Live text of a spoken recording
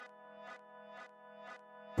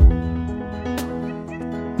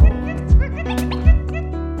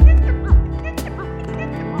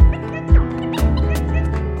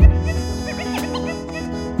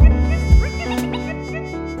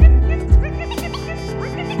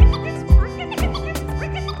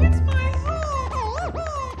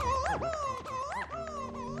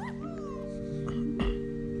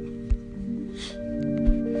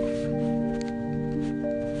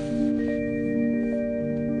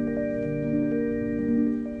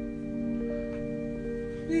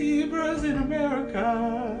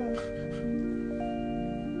America.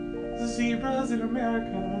 Zebras in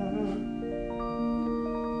America.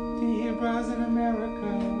 Zebras in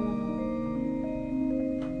America.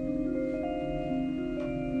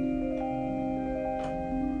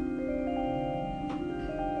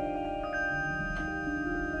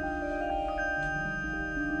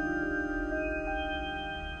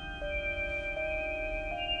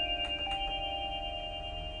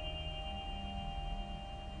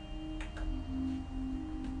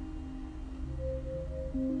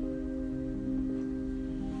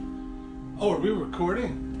 Oh, are we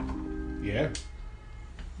recording? Yeah.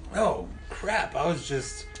 Oh, crap. I was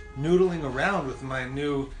just noodling around with my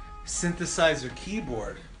new synthesizer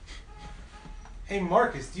keyboard. Hey,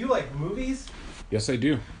 Marcus, do you like movies? Yes, I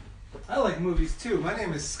do. I like movies, too. My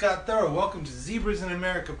name is Scott Thorough. Welcome to Zebras in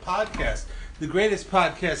America podcast, the greatest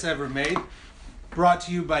podcast ever made, brought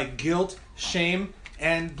to you by Guilt, Shame,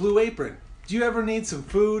 and Blue Apron. Do you ever need some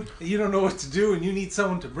food and you don't know what to do and you need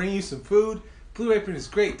someone to bring you some food? Blue Apron is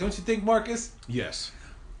great, don't you think, Marcus? Yes.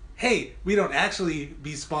 Hey, we don't actually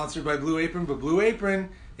be sponsored by Blue Apron, but Blue Apron,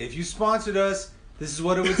 if you sponsored us, this is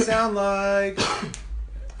what it would sound like.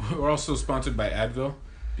 We're also sponsored by Advil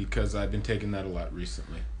because I've been taking that a lot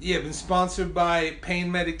recently. Yeah, been sponsored by pain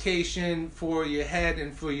medication for your head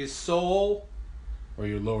and for your soul. Or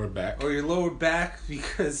your lower back. Or your lower back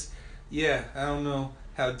because, yeah, I don't know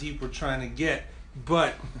how deep we're trying to get,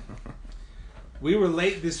 but we were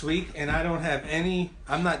late this week and I don't have any,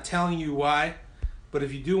 I'm not telling you why, but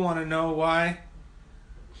if you do want to know why,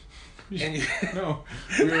 and you, No,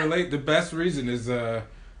 we were late. The best reason is the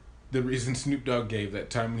reason Snoop Dogg gave that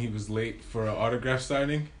time when he was late for an autograph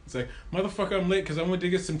signing. It's like, motherfucker, I'm late because I went to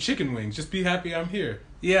get some chicken wings. Just be happy I'm here.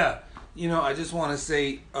 yeah, I just want to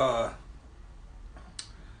say, I'm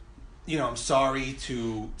sorry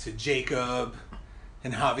to Jacob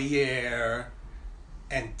and Javier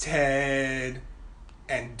and Ted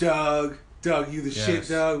and Doug. Doug, you the shit,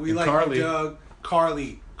 Doug. We and like Carly. you, Doug.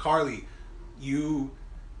 Carly, you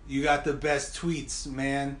got the best tweets,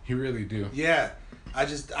 man. You really do. Yeah, I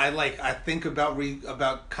think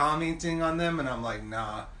about commenting on them, and I'm like,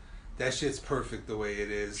 nah, that shit's perfect the way it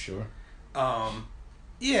is. Sure.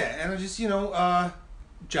 Yeah, and I just,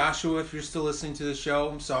 Joshua, if you're still listening to the show,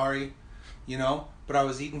 I'm sorry, but I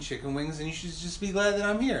was eating chicken wings, and you should just be glad that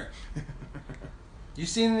I'm here. You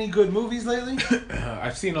seen any good movies lately?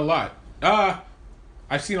 I've seen a lot.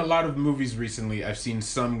 I've seen a lot of movies recently. I've seen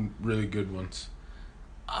some really good ones.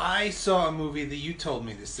 I saw a movie that you told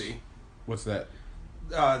me to see. What's that?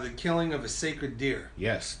 The Killing of a Sacred Deer.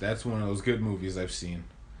 Yes, that's one of those good movies I've seen.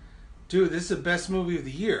 Dude, this is the best movie of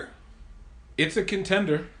the year. It's a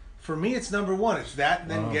contender. For me, it's number one. It's that,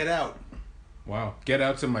 and then Wow. Get Out. Wow. Get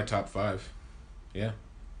Out's in my top 5. Yeah.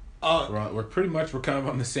 We're kind of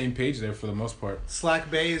on the same page there for the most part.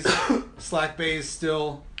 Slack Bay is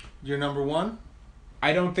still your number one?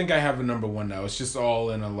 I don't think I have a number one now. It's just all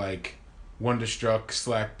in a Wonderstruck,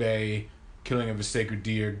 Slack Bay, Killing of a Sacred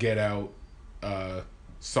Deer, Get Out,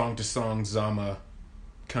 Song to Song, Zama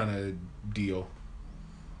kind of deal.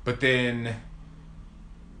 But then,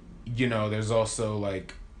 there's also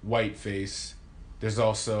Whiteface. There's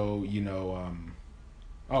also,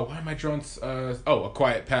 why am I drawn? A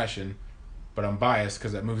Quiet Passion. But I'm biased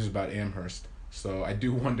because that movie's about Amherst. So I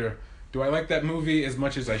do wonder, do I like that movie as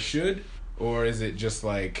much as I should? Or is it just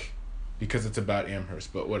because it's about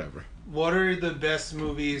Amherst? But whatever. What are the best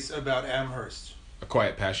movies about Amherst? A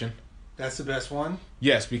Quiet Passion. That's the best one?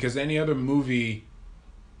 Yes, because any other movie...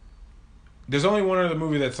 There's only one other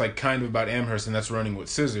movie that's kind of about Amherst, and that's Running with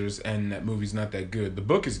Scissors, and that movie's not that good. The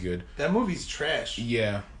book is good. That movie's trash.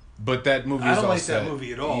 Yeah, but that movie I is don't all like set. that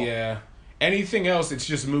movie at all. Yeah. Anything else, it's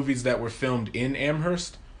just movies that were filmed in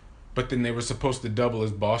Amherst, but then they were supposed to double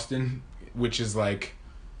as Boston, which is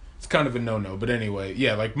it's kind of a no-no. But anyway,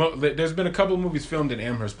 yeah, there's been a couple of movies filmed in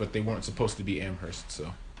Amherst, but they weren't supposed to be Amherst,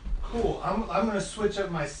 so. Cool. I'm going to switch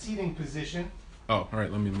up my seating position. Oh, all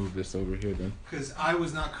right, let me move this over here then. Because I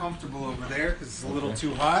was not comfortable over there because it's a little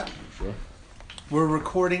too hot. Sure. We're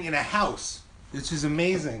recording in a house, which is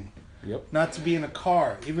amazing. Yep. Not to be in a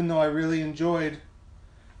car, even though I really enjoyed,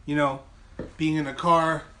 being in a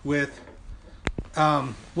car with,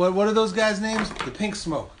 what are those guys' names? The Pink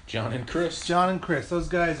Smoke. John and Chris. John and Chris. Those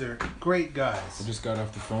guys are great guys. I just got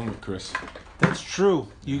off the phone with Chris. That's true.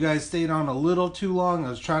 You guys stayed on a little too long. I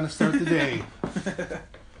was trying to start the day.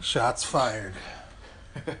 Shots fired.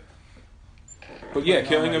 But yeah,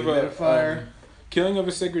 Killing of a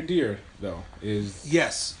a Sacred Deer though is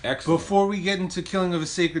yes. excellent. Before we get into Killing of a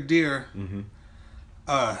Sacred Deer,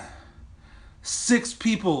 5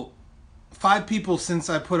 people since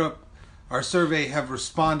I put up our survey have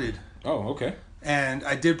responded Oh, okay. And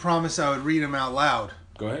I did promise I would read them out loud.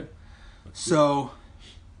 Go ahead. So,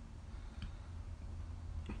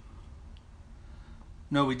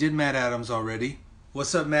 no, we did Matt Adams already.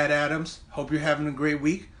 What's up, Matt Adams? Hope you're having a great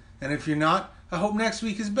week. And if you're not, I hope next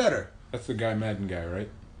week is better. That's the Guy Madden guy, right?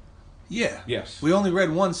 Yeah. Yes. We only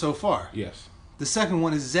read one so far. Yes. The second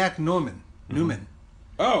one is Zach Newman.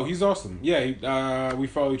 Oh, he's awesome. Yeah, we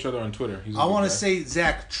follow each other on Twitter. I want to say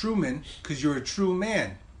Zach Truman because you're a true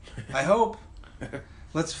man. I hope.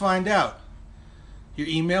 Let's find out. Your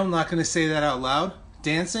email, I'm not going to say that out loud.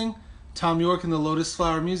 Dancing, Tom York in the Lotus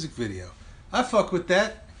Flower music video. I fuck with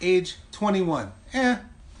that. Age 21.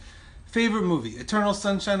 Favorite movie, Eternal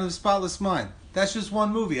Sunshine of the Spotless Mind. That's just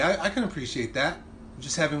one movie. I can appreciate that.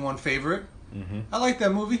 Just having one favorite. I like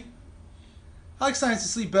that movie. I like Science to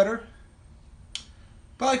Sleep better.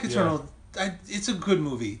 But I like Eternal. Yeah. It's a good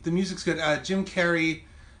movie. The music's good. Jim Carrey,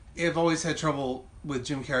 I've always had trouble with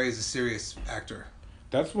Jim Carrey as a serious actor.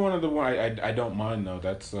 That's one of the one I don't mind though.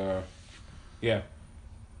 That's yeah.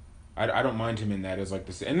 I don't mind him in that as like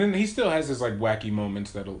this, and then he still has his like wacky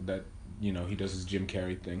moments that he does his Jim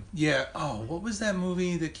Carrey thing. Yeah. Oh, what was that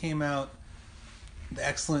movie that came out? The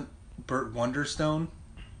excellent Burt Wonderstone.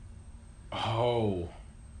 Oh,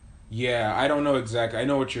 yeah. I don't know exactly. I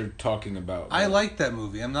know what you're talking about. I like that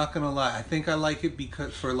movie. I'm not gonna lie. I think I like it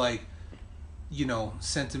because for like,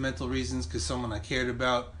 sentimental reasons. Because someone I cared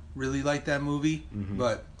about really liked that movie.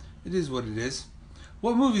 But it is what it is.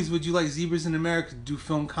 What movies would you like Zebras in America to do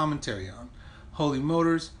film commentary on? Holy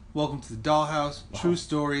Motors, Welcome to the Dollhouse, wow. True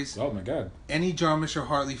Stories. Oh my God. Any Jarmusch or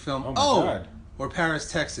Hartley film. Oh my God. Or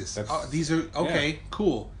Paris, Texas. These are okay. Yeah.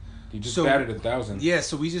 Cool. You just batted 1,000. Yeah.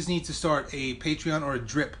 So we just need to start a Patreon or a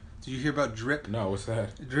Drip. Did you hear about Drip? No. What's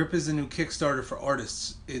that? Drip is a new Kickstarter for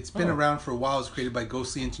artists. It's been around for a while. It was created by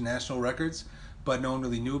Ghostly International Records, but no one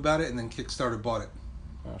really knew about it, and then Kickstarter bought it.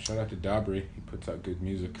 Oh, shout out to Dabri. He puts out good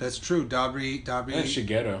music. That's true. Dabri. And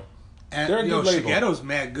Shigeto. They're a good label. Shigeto's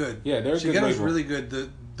mad good. Yeah, they're a good Shigeto's label. really good. The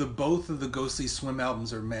both of the Ghostly Swim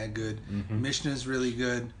albums are mad good. Mishna's really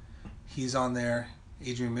good. He's on there.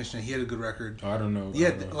 Adrian Mishna. He had a good record. Oh, I don't know.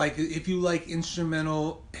 Yeah, like if you like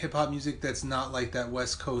instrumental hip hop music that's not like that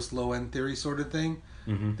West Coast low end theory sort of thing,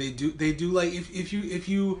 they do like if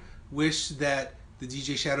you wish that the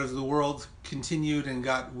DJ Shadows of the world continued and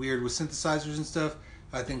got weird with synthesizers and stuff,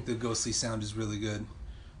 I think the Ghostly sound is really good.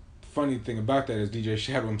 Funny thing about that is DJ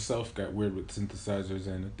Shadow himself got weird with synthesizers,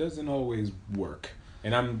 and it doesn't always work.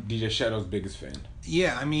 And I'm DJ Shadow's biggest fan.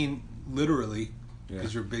 Yeah, I mean, literally,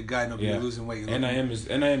 because you're a big guy, you're losing weight. And I am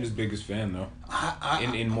his biggest fan though.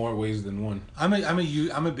 In more ways than one. I'm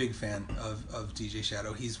a big fan of DJ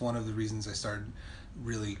Shadow. He's one of the reasons I started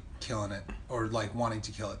really killing it, or like wanting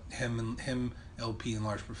to kill it. Him, LP, and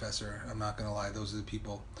Large Professor. I'm not gonna lie, those are the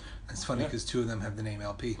people. And it's funny because two of them have the name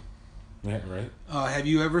LP. Yeah, right. Have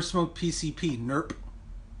you ever smoked PCP? Nerp.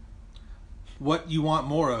 What you want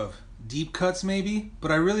more of? Deep cuts maybe?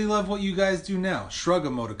 But I really love what you guys do now. Shrug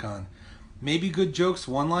emoticon. Maybe good jokes,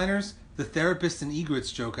 one-liners? The therapist and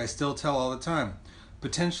egrets joke I still tell all the time.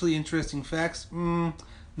 Potentially interesting facts?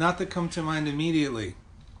 Not that come to mind immediately.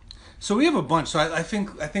 So we have a bunch. So I think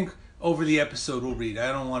over the episode we'll read.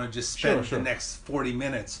 I don't want to just spend the next 40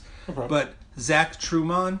 minutes. No problem. But Zach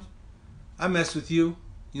Truman, I mess with you.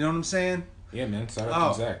 You know what I'm saying? Yeah, man. Shout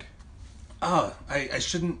out to Zach. I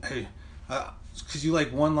shouldn't... because you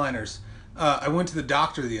like one-liners. I went to the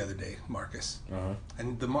doctor the other day, Marcus,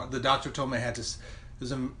 and the doctor told me I had to.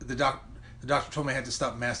 The doctor told me I had to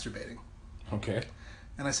stop masturbating. Okay.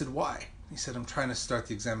 And I said, "Why?" He said, "I'm trying to start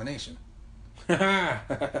the examination."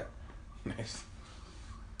 Nice.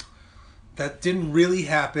 That didn't really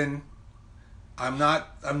happen. I'm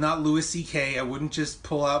not Louis C.K. I wouldn't just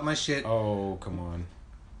pull out my shit. Oh, come on.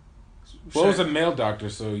 Well, it was a male doctor,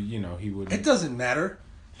 so he wouldn't. It doesn't matter.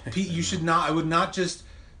 You should not. I would not just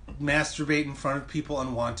masturbate in front of people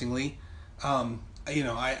unwantingly. I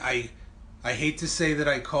hate to say that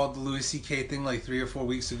I called the Louis C.K. thing like 3 or 4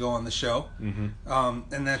 weeks ago on the show, and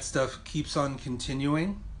that stuff keeps on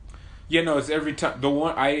continuing. Yeah, no, it's every time. The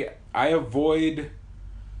one I avoid,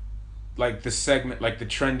 like the segment, like the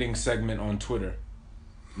trending segment on Twitter,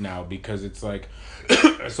 now because it's like,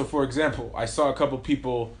 so for example, I saw a couple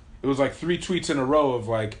people. It was like 3 tweets in a row of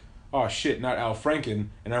like, oh shit, not Al Franken.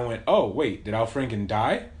 And I went, oh wait, did Al Franken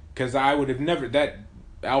die? Because I would have never, that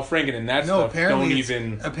Al Franken and that stuff don't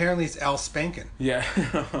even... Apparently it's Al Spankin. Yeah.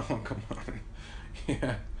 Oh, come on.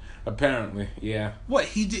 Yeah. Apparently, yeah. What,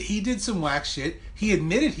 he did some whack shit. He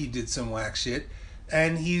admitted he did some whack shit.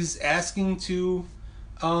 And he's asking to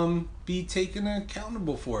be taken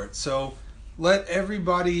accountable for it. So let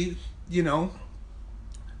everybody,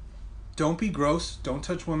 don't be gross. Don't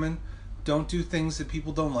touch women. Don't do things that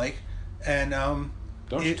people don't like, and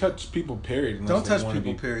don't touch people. Period. Unless don't they touch wanna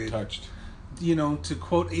people. be Period. Touched. You know, to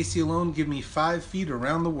quote AC Alone, give me 5 feet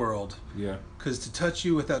around the world. Yeah. Because to touch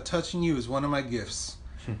you without touching you is one of my gifts.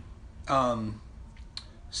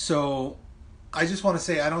 So, I just want to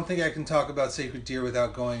say I don't think I can talk about Sacred Deer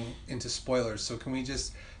without going into spoilers. So can we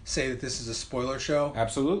just say that this is a spoiler show?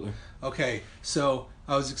 Absolutely. Okay, so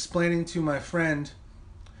I was explaining to my friend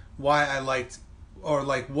why I liked, or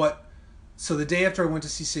like what. So the day after I went to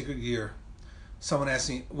see Sacred Deer, someone asked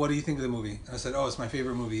me, "What do you think of the movie?" And I said, "Oh, it's my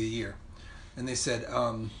favorite movie of the year." And they said,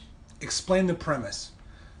 "Explain the premise."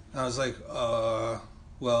 And I was like,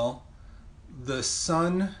 well, the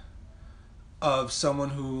son of someone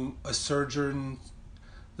who the surgeon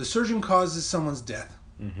causes someone's death,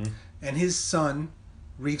 and his son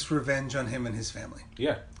wreaks revenge on him and his family.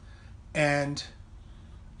 Yeah. And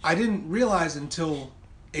I didn't realize until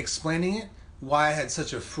explaining it why I had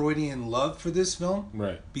such a Freudian love for this film.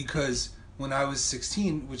 Right. Because when I was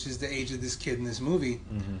 16, which is the age of this kid in this movie,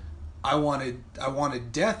 I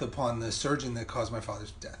wanted death upon the surgeon that caused my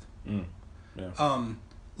father's death. Yeah.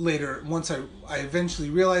 Later, once I eventually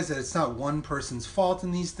realized that it's not one person's fault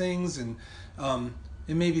in these things, and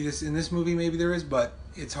it may be in this movie, maybe there is, but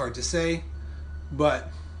it's hard to say.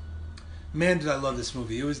 But man, did I love this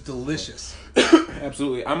movie! It was delicious.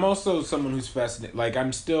 Absolutely. I'm also someone who's fascinated. Like,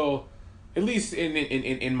 I'm still, at least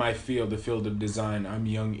in my field, the field of design, I'm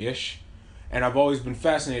young-ish, and I've always been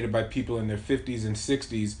fascinated by people in their 50s and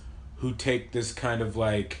 60s who take this kind of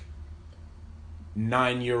like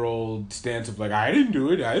 9-year-old stance of like, I didn't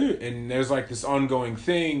do it, and there's like this ongoing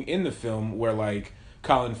thing in the film where like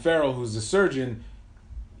Colin Farrell, who's the surgeon,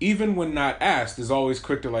 even when not asked, is always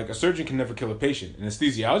quick to like, a surgeon can never kill a patient, an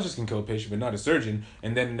anesthesiologist can kill a patient but not a surgeon,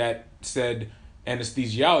 and then that said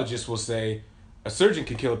anesthesiologist will say a surgeon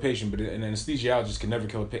can kill a patient but an anesthesiologist can never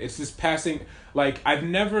kill a patient. It's this passing, like, I've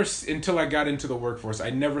never, until I got into the workforce, I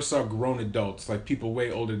never saw grown adults, like people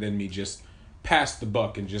way older than me, just pass the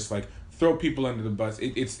buck and just like throw people under the bus.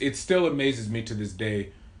 It still amazes me to this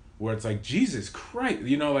day, where it's like, Jesus Christ,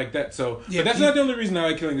 you know, like that. So, yeah, but that's not the only reason I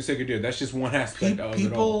like Killing the Sacred Deer. That's just one aspect of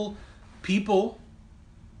it all. People,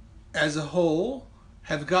 as a whole,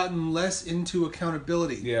 have gotten less into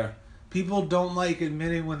accountability. Yeah. People don't like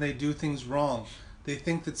admitting when they do things wrong. They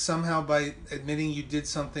think that somehow by admitting you did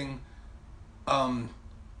something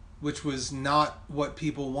which was not what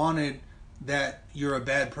people wanted, that you're a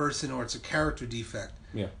bad person or it's a character defect.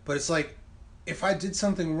 Yeah. But it's like, if I did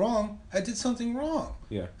something wrong, I did something wrong.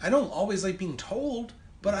 Yeah. I don't always like being told,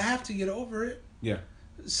 but I have to get over it. Yeah.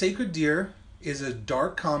 Sacred Deer is a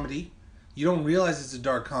dark comedy. You don't realize it's a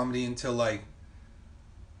dark comedy until like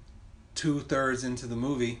 2/3 into the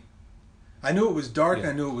movie. I knew it was dark. Yeah.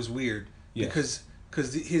 And I knew it was weird. Yes.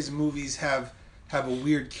 Because his movies have a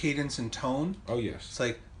weird cadence and tone. Oh yes. It's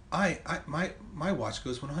like my watch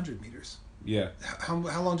goes 100 meters. Yeah. How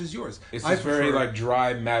long does yours? It's this very like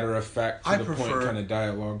dry, matter of fact, to the point kind of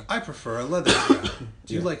dialogue. I prefer a leather strap.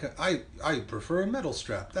 Do you like I prefer a metal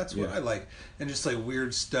strap. That's what I like. And just like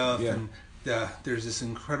weird stuff. Yeah. And there's this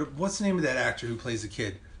incredible. What's the name of that actor who plays the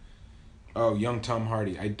kid? Oh, young Tom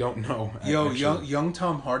Hardy. I don't know. Young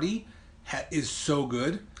Tom Hardy is so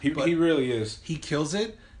good. He really is. He kills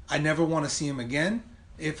it. I never want to see him again.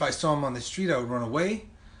 If I saw him on the street, I would run away.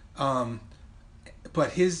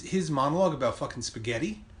 But his monologue about fucking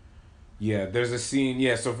spaghetti. Yeah, there's a scene.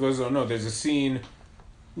 Yeah, so for those who don't know, there's a scene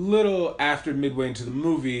little after midway into the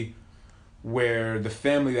movie where the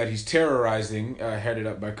family that he's terrorizing, headed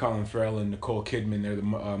up by Colin Farrell and Nicole Kidman, they're the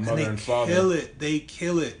mother and father. They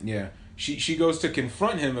kill it. Yeah. She goes to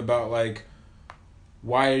confront him about, like,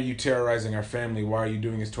 why are you terrorizing our family? Why are you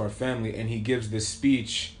doing this to our family? And he gives this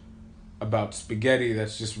speech about spaghetti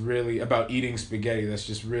that's just really, about eating spaghetti that's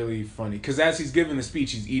just really funny. Because as he's giving the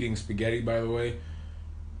speech, he's eating spaghetti, by the way,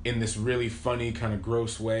 in this really funny, kind of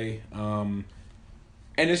gross way. And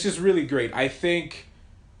it's just really great. I think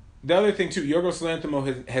the other thing, too, Yorgos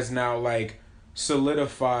Lanthimos has now, like,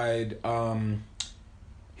 solidified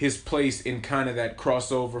his place in kind of that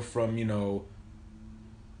crossover from, you know,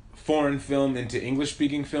 foreign film into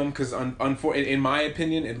English-speaking film, because in my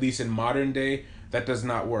opinion, at least in modern day, that does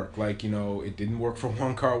not work. Like, you know, it didn't work for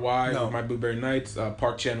Wong Kar-wai with My Blueberry Nights.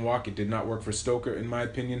 Park Chan-wook, it did not work for Stoker, in my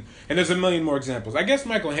opinion. And there's a million more examples. I guess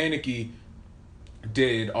Michael Haneke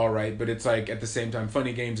did all right, but it's like, at the same time,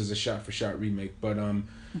 Funny Games is a shot-for-shot remake. But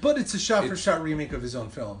it's a shot-for-shot remake of his own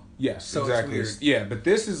film. Yes, so exactly. It's weird. Yeah, but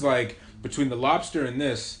this is like, between The Lobster and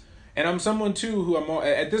this, and I'm someone, too, who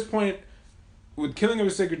at this point, with Killing of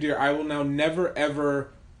a Sacred Deer, I will now never,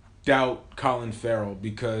 ever doubt Colin Farrell,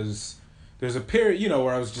 because there's a period, you know,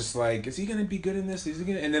 where I was just like, is he gonna be good in this? Is he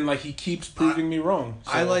gonna? And then like he keeps proving me wrong.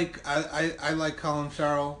 So. I like Colin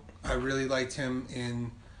Farrell. I really liked him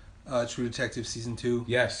in True Detective season 2.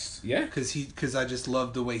 Yes, yeah. Because I just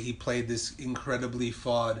loved the way he played this incredibly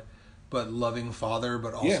flawed but loving father,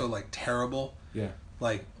 but also like terrible. Yeah.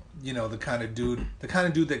 Like, you know, the kind of dude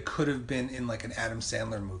that could have been in like an Adam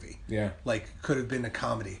Sandler movie. Yeah. Like could have been a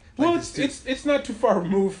comedy. Like, well, it's not too far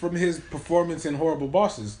removed from his performance in Horrible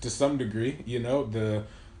Bosses to some degree. You know,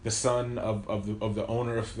 the son of the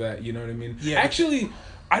owner of that. You know what I mean? Yeah. Actually,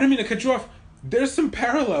 I don't mean to cut you off. There's some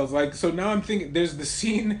parallels. Like, so now I'm thinking there's the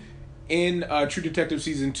scene in True Detective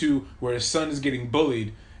season 2 where his son is getting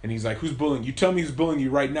bullied. And he's like, who's bullying? You tell me who's bullying you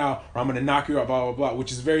right now, or I'm going to knock you out, blah, blah, blah.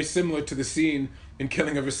 Which is very similar to the scene in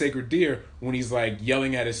Killing of a Sacred Deer when he's like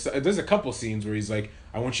yelling at his son. There's a couple scenes where he's like,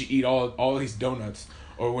 I want you to eat all these donuts.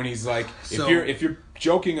 Or when he's like, if you're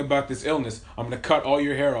joking about this illness, I'm going to cut all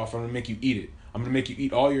your hair off. I'm going to make you eat it. I'm going to make you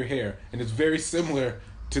eat all your hair. And it's very similar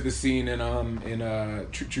to the scene in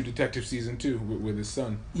True Detective season 2 with his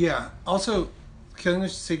son. Yeah. Also, Killing of a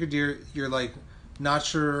Sacred Deer, you're like not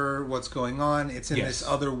sure what's going on. It's in this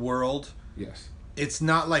other world. Yes. It's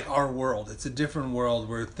not like our world. It's a different world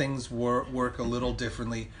where things work a little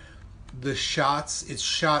differently. The shots, it's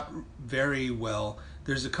shot very well.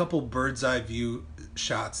 There's a couple bird's eye view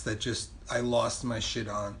shots that just I lost my shit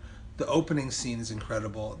on. The opening scene is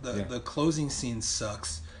incredible. The closing scene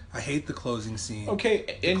sucks. I hate the closing scene.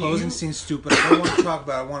 Okay, the closing scene's stupid. I don't want to talk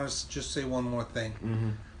about it. I want to just say one more thing. Mm-hmm.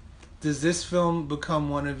 Does this film become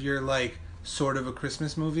one of your like sort of a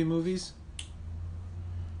Christmas movies?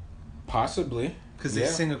 Possibly, because they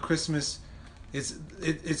sing a Christmas. It's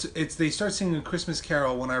they start singing a Christmas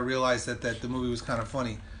carol when I realized that the movie was kind of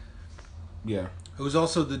funny. Yeah. It was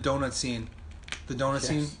also the donut scene. The donut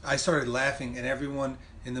scene. I started laughing, and everyone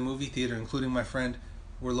in the movie theater, including my friend,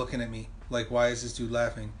 were looking at me like, "Why is this dude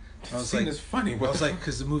laughing?" I was like, "It's funny." I was like,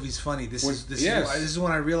 "Because the movie's funny." This is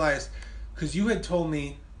when I realized, because you had told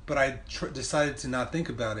me, but I decided to not think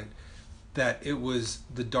about it, that it was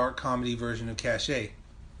the dark comedy version of Caché.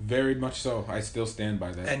 Very much so. I still stand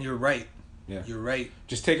by that. And you're right. Yeah. You're right.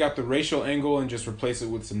 Just take out the racial angle and just replace it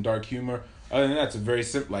with some dark humor. Other than that, it's a very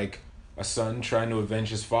simple, like a son trying to avenge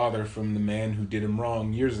his father from the man who did him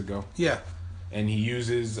wrong years ago. Yeah. And he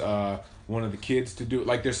uses one of the kids to do it.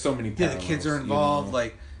 Like, there's so many parallels. Yeah, the kids are involved.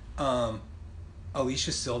 You know? Like,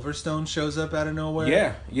 Alicia Silverstone shows up out of nowhere.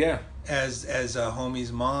 Yeah, yeah. As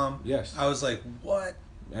homie's mom. Yes. I was like, what?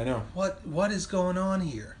 I know. What is going on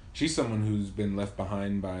here? She's someone who's been left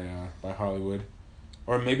behind by Hollywood.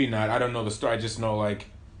 Or maybe not. I don't know the story. I just know, like...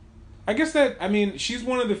 I guess that... I mean, she's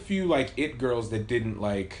one of the few, like, it girls that didn't,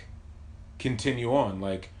 like, continue on.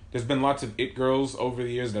 Like, there's been lots of it girls over the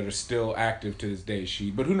years that are still active to this day.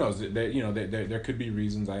 But who knows? There could be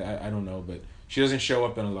reasons. I don't know. But she doesn't show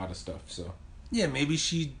up in a lot of stuff, so... Yeah, maybe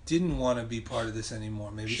she didn't want to be part of this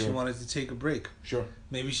anymore. Maybe she wanted to take a break. Sure.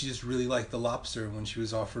 Maybe she just really liked The Lobster when she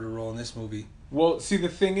was offered a role in this movie. Well, see, the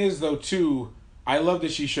thing is, though, too, I love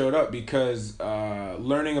that she showed up because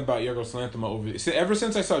learning about Yorgos Lanthimos ever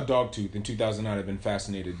since I saw Dogtooth in 2009, I've been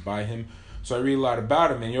fascinated by him. So I read a lot about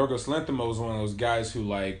him, and Yorgos Lanthimos is one of those guys who,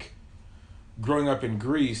 like, growing up in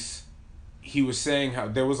Greece, he was saying how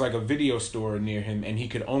there was, like, a video store near him, and he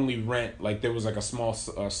could only rent, like, there was, like, a small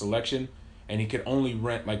selection, and he could only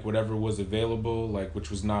rent, like, whatever was available, like, which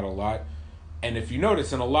was not a lot. And if you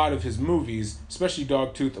notice, in a lot of his movies, especially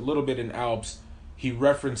Dogtooth, a little bit in Alps, he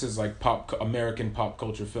references, like, American pop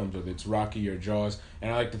culture films, whether it's Rocky or Jaws.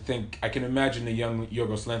 And I like to think, I can imagine a young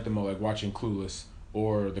Yorgos Lanthimos, like, watching Clueless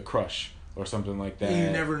or The Crush or something like that.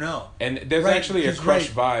 You never know. And there's actually a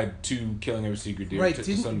Crush vibe to Killing of a Sacred Deer to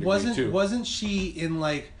some degree, too. Wasn't she in,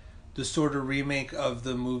 like, the sort of remake of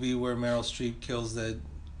the movie where Meryl Streep kills the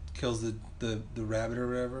rabbit or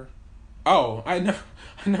whatever? Oh, I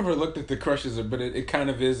never looked at the Crushes, but it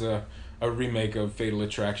kind of is a remake of Fatal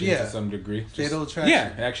Attraction to some degree. Fatal Attraction.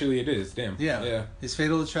 Yeah, actually it is. Damn. Yeah. It's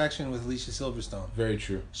Fatal Attraction with Alicia Silverstone. Very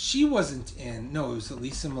true. She wasn't in... No, it was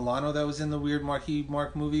Lisa Milano that was in the weird Marky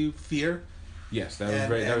Mark movie, Fear. Yes, that was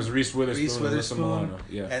great. That was Reese Witherspoon and Lisa Milano.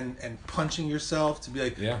 Yeah. And punching yourself to be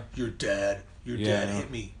like, your dad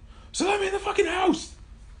hit me. So let me in the fucking house!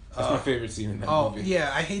 That's my favorite scene in that movie. Oh,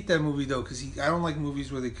 yeah, I hate that movie, though, because I don't like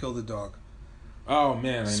movies where they kill the dog. Oh,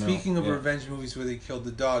 man, I know. Speaking of revenge movies where they killed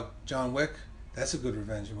the dog, John Wick, that's a good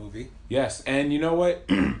revenge movie. Yes, and you know what?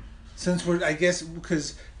 Since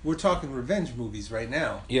because we're talking revenge movies right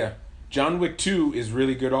now. Yeah. John Wick 2 is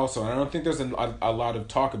really good also, and I don't think there's a lot of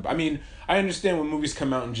talk about. I mean, I understand when movies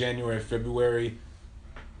come out in January, February,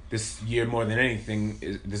 this year more than anything,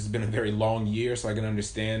 this has been a very long year, so I can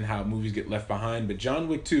understand how movies get left behind. But John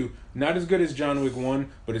Wick 2, not as good as John Wick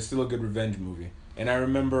 1, but it's still a good revenge movie. And I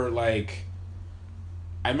remember the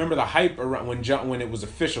hype around when it was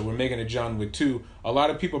official, we're making a John Wick 2. A lot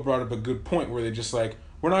of people brought up a good point where they're just like,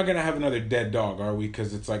 we're not going to have another dead dog, are we?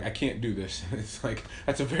 Because it's like, I can't do this. It's like,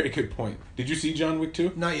 that's a very good point. Did you see John Wick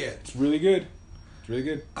 2? Not yet. It's really good. It's really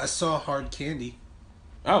good. I saw Hard Candy.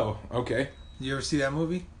 Oh, okay. You ever see that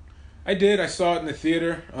movie? I did. I saw it in the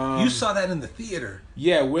theater. You saw that in the theater?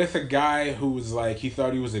 Yeah, with a guy who was like, he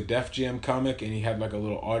thought he was a Def Jam comic, and he had like a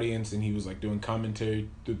little audience, and he was like doing commentary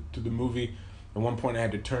to the movie. At one point, I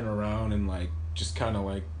had to turn around and like just kind of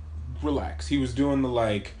like relax. He was doing the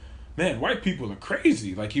like, man, white people are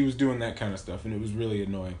crazy. Like he was doing that kind of stuff, and it was really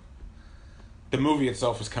annoying. The movie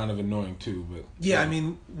itself was kind of annoying too, but yeah, I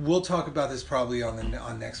mean, we'll talk about this probably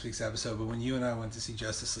on next week's episode. But when you and I went to see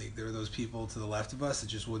Justice League, there were those people to the left of us that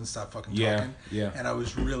just wouldn't stop fucking talking. Yeah. And I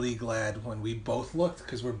was really glad when we both looked,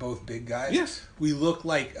 because we're both big guys. Yes. We look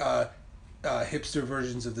like hipster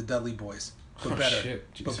versions of the Dudley Boys, but better. Shit.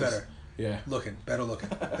 But better. Yeah. Better looking.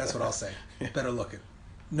 That's what I'll say. Better looking.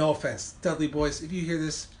 No offense, Dudley Boys. If you hear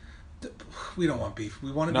this, we don't want beef.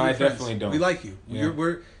 We want to be friends. I definitely don't. We like you. Yeah.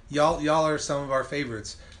 Y'all are some of our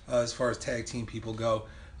favorites as far as tag team people go.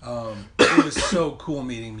 It was so cool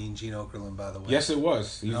meeting me and Gene Okerlund, by the way. Yes, it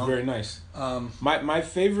was. He was very nice. My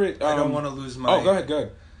favorite. I don't want to lose my. Oh, go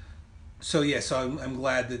ahead. So I'm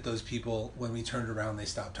glad that those people, when we turned around, they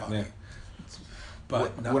stopped talking. Yeah.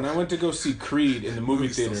 But when I went to go see Creed in the movie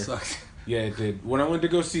theater, still sucked. Yeah, it did. When I went to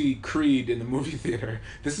go see Creed in the movie theater,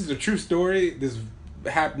 this is a true story. This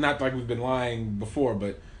not like we've been lying before,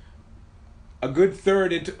 but a good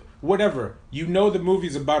third into whatever. You know, the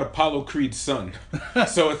movie's about Apollo Creed's son,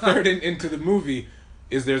 so a third into the movie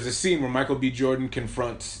there's a scene where Michael B. Jordan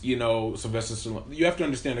confronts Sylvester Stallone. You have to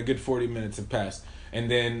understand, a good 40 minutes have passed, and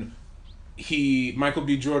then Michael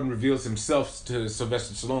B. Jordan reveals himself to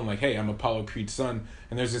Sylvester Stallone, like, hey, I'm Apollo Creed's son.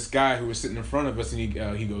 And there's this guy who was sitting in front of us, and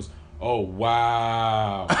he goes, oh,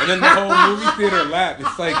 wow. And then the whole movie theater laughed.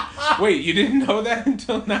 It's like, wait, you didn't know that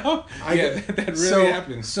until now? That really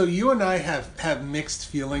happened. So you and I have mixed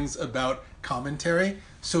feelings about commentary.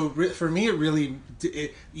 So for me, it really,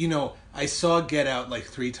 I saw Get Out like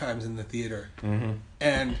 3 times in the theater. Mm-hmm.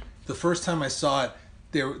 And the first time I saw it,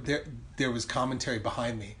 there was commentary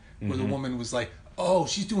behind me. Where the woman was like, oh,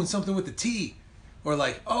 she's doing something with the T. Or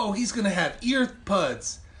like, oh, he's going to have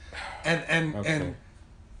earbuds. And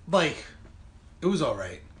like, it was all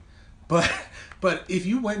right. But if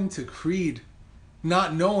you went into Creed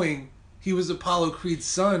not knowing he was Apollo Creed's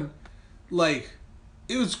son, like,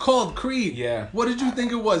 it was called Creed. Yeah. What did you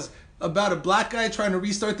think it was? About a black guy trying to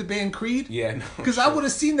restart the band Creed? Yeah, no. Because I would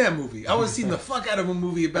have seen that movie. I would have seen the fuck out of a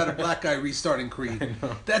movie about a black guy restarting Creed.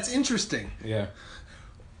 That's interesting. Yeah.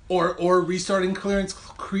 Or restarting Creed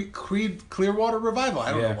Clearwater Revival.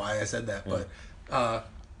 I don't know why I said that, but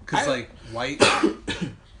because like white.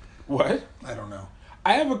 What? I don't know.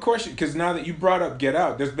 I have a question, because now that you brought up Get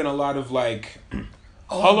Out, there's been a lot of like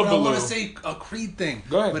hullabaloo. I want to say a Creed thing.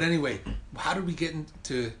 Go ahead. But anyway, how did we get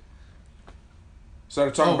into?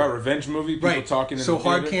 Started talking about revenge movie. People talking. In so the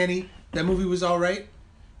Hard theater. Candy. That movie was all right.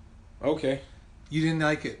 Okay. You didn't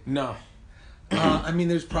like it? No. I mean,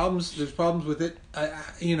 there's problems. There's problems with it.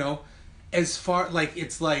 As far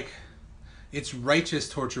it's righteous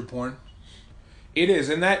torture porn. It is,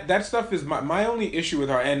 and that stuff is my only issue with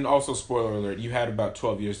her. And also, spoiler alert: you had about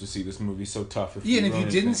 12 years to see this movie. So tough. And if you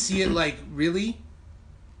didn't see it, like, really,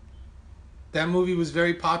 that movie was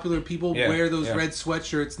very popular. People wear those red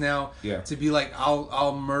sweatshirts now to be like,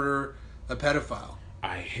 I'll murder a pedophile.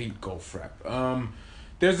 I hate Goldfrapp.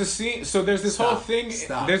 There's a scene. So there's this whole thing.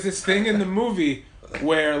 Stop. There's this thing in the movie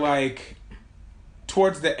where, like,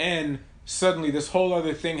 towards the end, suddenly this whole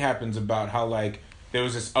other thing happens about how, like, there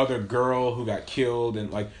was this other girl who got killed,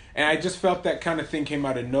 and I just felt that kind of thing came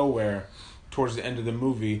out of nowhere towards the end of the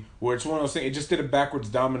movie, where it's one of those things. It just did a backwards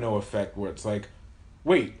domino effect where it's like,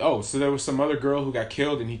 wait, so there was some other girl who got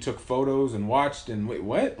killed, and he took photos and watched, and wait,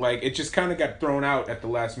 what? Like, it just kind of got thrown out at the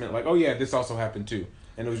last minute, like, oh yeah, this also happened too,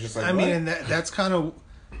 and it was just like, I mean, and that's kind of.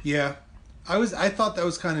 Yeah, I thought that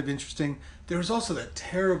was kind of interesting. There was also that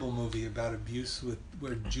terrible movie about abuse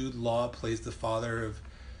where Jude Law plays the father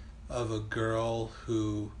of a girl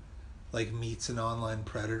who, like, meets an online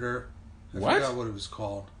predator. I forgot what it was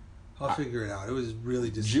called. I'll figure it out. It was really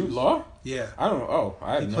disturbing. Jude Law? Yeah. I don't know. Oh,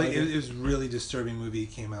 I had no idea. It was a really disturbing movie.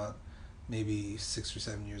 It came out maybe 6 or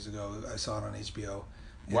 7 years ago. I saw it on HBO.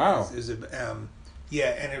 Wow. It was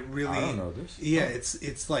yeah, and it really. I don't know this. Yeah,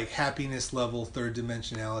 it's like happiness level third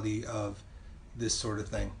dimensionality of this sort of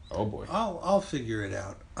thing. Oh boy. I'll figure it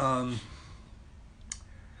out.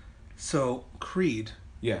 So Creed.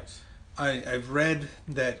 Yes. I've read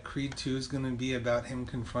that Creed 2 is going to be about him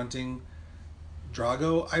confronting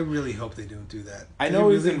Drago. I really hope they don't do that. I know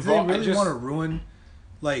he's involved. They really want to ruin,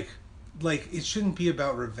 like it shouldn't be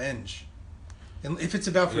about revenge. And if it's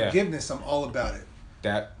about forgiveness, I'm all about it.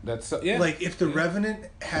 That's yeah. Like if the Revenant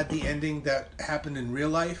had the ending that happened in real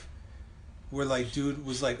life, where like dude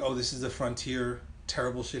was like, "Oh, this is the frontier.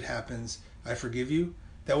 Terrible shit happens. I forgive you."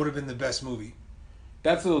 That would have been the best movie.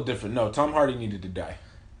 That's a little different. No, Tom Hardy needed to die.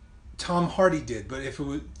 Tom Hardy did, but if it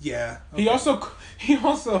was, yeah. Okay. He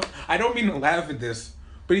also. I don't mean to laugh at this,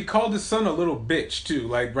 but he called his son a little bitch too.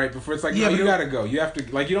 Like right before, it's like, no, you gotta go. You have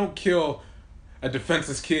to, like, you don't kill a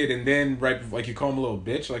defenseless kid and then like you call him a little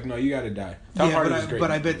bitch. Like, no, you gotta die. Tom Hardy was great. But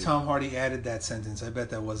I bet Tom Hardy added that sentence. I bet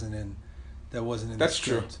that wasn't in. That's the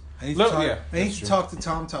true. script. I need to talk to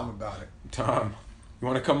Tom about it. Tom, you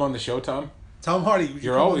want to come on the show, Tom? Tom Hardy,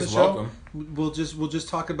 you're always welcome. We'll just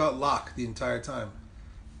talk about Locke the entire time.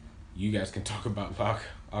 You guys can talk about Locke.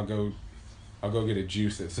 I'll go get a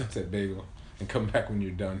juice at Sunset Bagel and come back when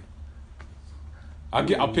you're done.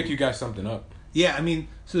 I'll pick you guys something up. Yeah, I mean,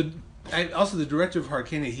 also the director of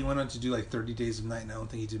Harkina, he went on to do like 30 Days of Night, and I don't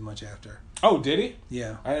think he did much after. Oh, did he?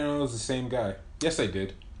 Yeah. I didn't know it was the same guy. Yes, I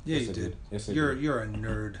did. Yeah, you did. Yes, I did. did. You're a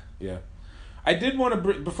nerd. Yeah. I did want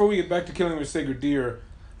to, before we get back to Killing of a Sacred Deer.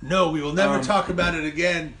 No, we will never talk about it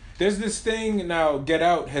again. There's this thing now, Get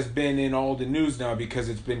Out has been in all the news now because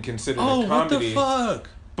it's been considered a comedy. Oh, what the fuck?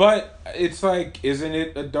 But it's like, isn't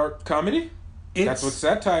it a dark comedy? That's what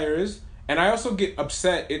satire is. And I also get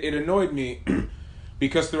upset, it annoyed me,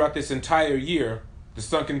 because throughout this entire year, The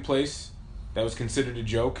Sunken Place, that was considered a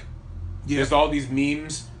joke. Yeah. There's all these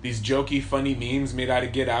memes, these jokey, funny memes made out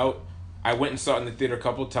of Get Out. I went and saw it in the theater a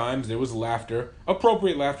couple of times. There was laughter.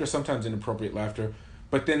 Appropriate laughter, sometimes inappropriate laughter.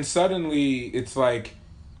 But then suddenly, it's like,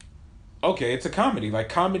 okay, it's a comedy. Like,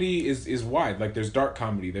 comedy is wide. Like, there's dark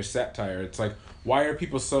comedy, there's satire. It's like, why are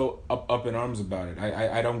people so up in arms about it?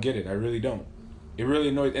 I don't get it. I really don't. It really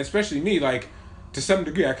annoys, especially me. Like, to some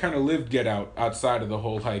degree, I kind of lived Get Out outside of the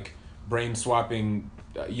whole, like, brain swapping,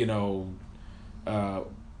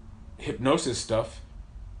 hypnosis stuff.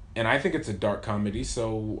 And I think it's a dark comedy,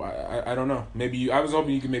 so I don't know. Maybe I was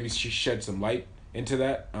hoping you could maybe shed some light into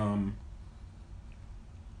that.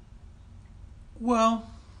 Well,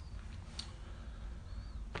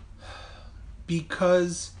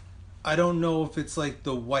 because I don't know if it's like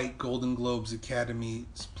the white Golden Globes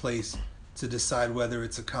Academy's place to decide whether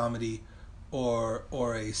it's a comedy or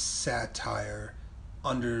a satire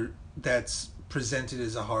that's presented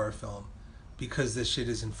as a horror film, because this shit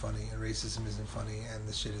isn't funny and racism isn't funny and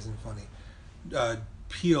this shit isn't funny.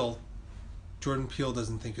 Jordan Peele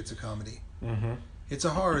doesn't think it's a comedy. Mm-hmm. It's a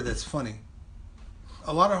horror that's funny.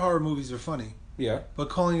 A lot of horror movies are funny. Yeah. But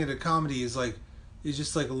calling it a comedy is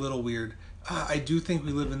just like a little weird. I do think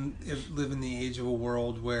we live in the age of a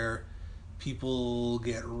world where people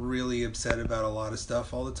get really upset about a lot of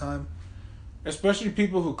stuff all the time. Especially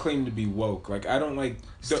people who claim to be woke. Like, I don't like...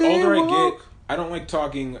 The older I get, I don't like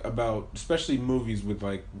talking about, especially movies with,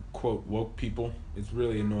 like, quote, woke people. It's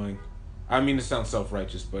really annoying. I mean, it sounds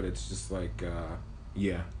self-righteous, but it's just like,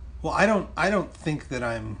 yeah. Well, I don't think that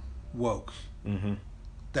I'm woke. Mm-hmm.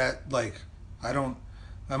 That, like, I'm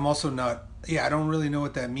also not... Yeah, I don't really know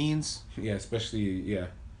what that means. Yeah, especially, yeah.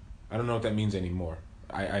 I don't know what that means anymore.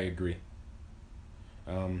 I agree.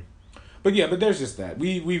 But there's just that.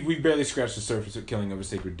 We barely scratched the surface of Killing of a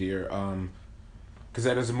Sacred Deer, because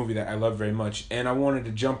that is a movie that I love very much. And I wanted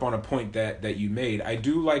to jump on a point that you made. I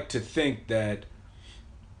do like to think that,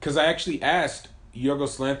 because I actually asked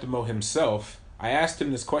Yorgos Lanthimos himself, I asked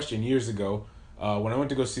him this question years ago when I went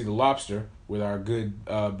to go see The Lobster with our good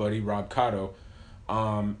buddy Rob Cotto.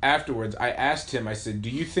 Afterwards, I asked him, I said, do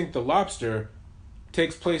you think The Lobster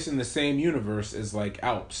takes place in the same universe as, like,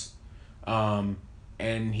 Alps? And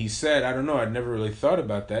he said, I don't know, I'd never really thought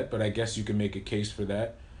about that, but I guess you can make a case for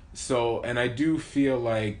that. So, and I do feel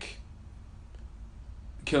like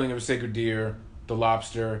Killing of a Sacred Deer, The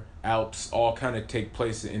Lobster, Alps, all kind of take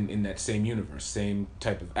place in that same universe. Same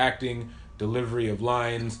type of acting, delivery of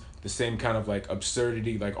lines, the same kind of, like,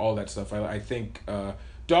 absurdity, like, all that stuff. I think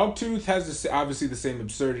Dogtooth has obviously the same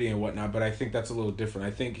absurdity and whatnot, but I think that's a little different.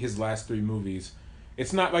 I think his last three movies,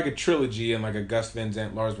 it's not like a trilogy in like a Gus Van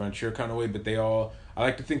Sant, Lars von Trier kind of way, but I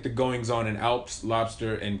like to think the goings-on in Alps,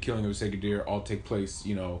 Lobster, and Killing of a Sacred Deer all take place,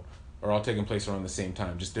 are all taking place around the same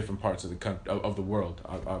time, just different parts of the world,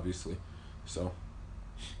 obviously. So.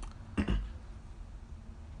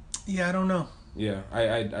 Yeah, I don't know. Yeah,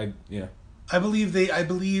 yeah. I believe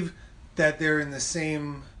that they're in the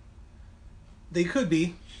same They could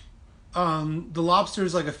be. The lobster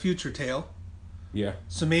is like a future tale. Yeah.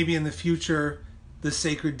 So maybe in the future, the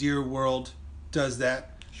sacred deer world does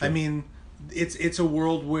that. Sure. I mean, it's a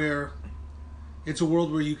world where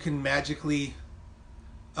you can magically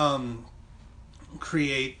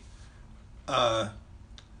create a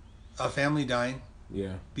family dying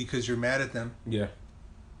Yeah. because you're mad at them, Yeah.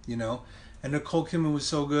 you know. And Nicole Kidman was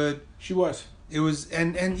so good. She was. It was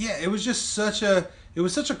and yeah, it was just such a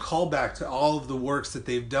callback to all of the works that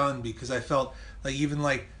they've done, because I felt like even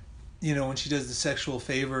like, you know, when she does the sexual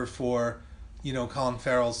favor for, you know, Colin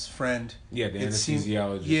Farrell's friend. Yeah, the Seemed,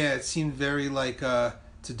 anesthesiologist. it seemed very like To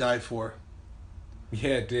Die For.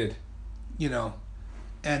 Yeah, it did. You know.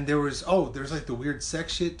 And there's like the weird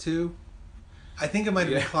sex shit too. I think it might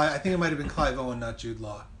have been Clive Owen, not Jude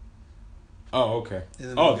Law. Oh, okay.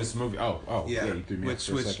 Movie. This movie. Oh, yeah. You threw me off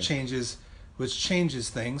for a second. Which changes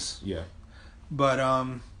things. Yeah. But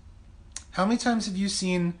how many times have you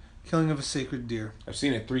seen Killing of a Sacred Deer? I've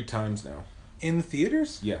seen it 3 times now. In the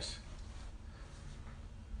theaters? Yes.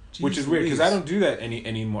 Jeez, which is weird because I Louise. don't do that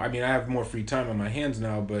anymore. I mean, I have more free time on my hands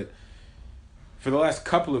now, but for the last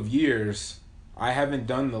couple of years, I haven't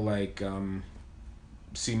done the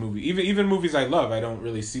see movie. Even movies I love, I don't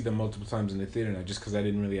really see them multiple times in the theater now, just because I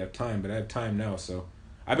didn't really have time. But I have time now, so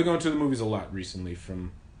I've been going to the movies a lot recently.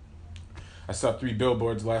 I saw 3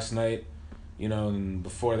 Billboards last night, you know, and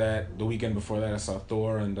before that, the weekend before that, I saw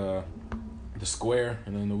Thor and The Square,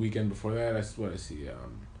 and then the weekend before that, I see.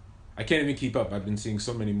 I can't even keep up. I've been seeing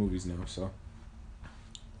so many movies now, so.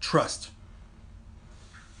 Trust.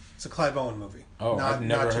 It's a Clive Owen movie. Oh, I've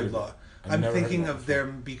never not heard Jude of Law. it. I'm thinking of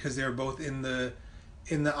them because they're both in the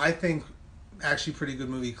I think actually pretty good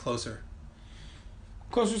movie Closer.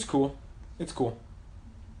 Closer's cool. It's cool.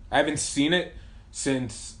 I haven't seen it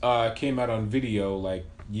since it came out on video like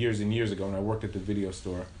years and years ago when I worked at the video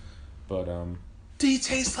store. But Do you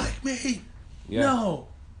taste like me? yeah. No.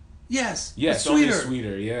 Yes. Yes, but sweeter. only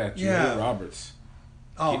sweeter. Yeah, Julia Yeah. Roberts.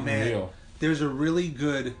 Oh Getting man. real. There's a really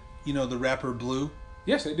good, you know, the rapper Blue.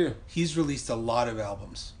 Yes, I do. He's released a lot of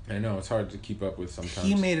albums. I know it's hard to keep up with sometimes.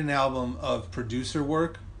 He made an album of producer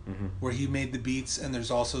work Mhm. where he made the beats and there's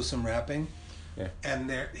also some rapping. Yeah. And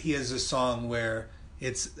he has a song where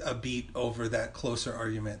it's a beat over that Closer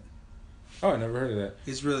argument. Oh, I never heard of that.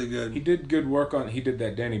 It's really He good. did good work on. He did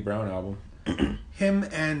that Danny Brown album. Him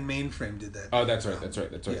and Mainframe did that. Oh, that's right.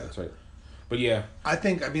 Yeah. But yeah, I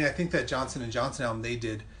think that Johnson and Johnson album they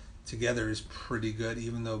did together is pretty good,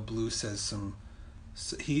 even though Blue says some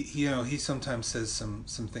he sometimes says some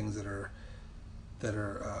things that are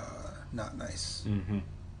not nice. mm-hmm.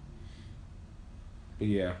 But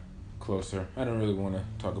yeah, Closer. I don't really want to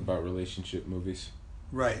talk about relationship movies.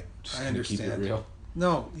 Right. Just I gonna keep it understand. real.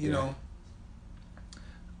 No, you Yeah. know.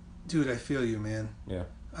 Dude, I feel you, man. Yeah.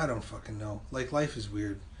 I don't fucking know. Like, life is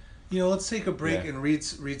weird. You know, let's take a break Yeah. and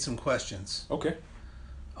read some questions. Okay.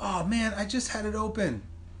 Oh, man, I just had it open.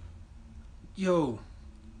 Yo,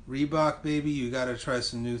 Reebok, baby, you gotta try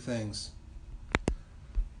some new things.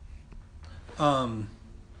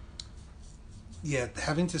 Yeah,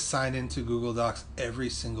 having to sign into Google Docs every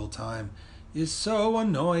single time is so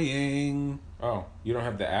annoying. Oh, you don't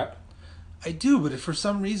have the app? I do, but if for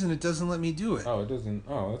some reason it doesn't let me do it. Oh, it doesn't.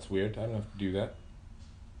 Oh, that's weird. I don't have to do that.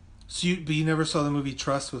 So you never saw the movie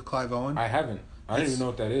Trust with Clive Owen? I haven't. I don't even know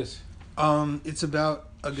what that is. It's about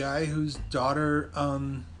a guy whose daughter,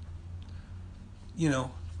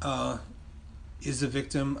 is a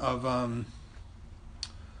victim of,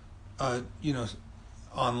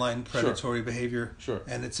 online predatory behavior. Sure.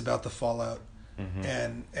 And it's about the fallout. Mm-hmm.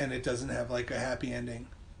 And it doesn't have like a happy ending.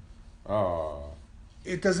 Oh.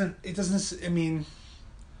 It doesn't, I mean,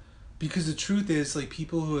 because the truth is, like,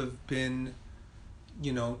 people who have been,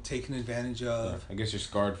 you know, taken advantage of, I guess you're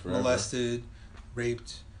scarred forever. molested,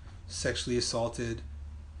 raped, sexually assaulted,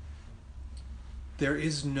 there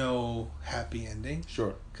is no happy ending.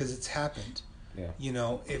 Sure. Because it's happened. Yeah. You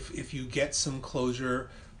know, if you get some closure,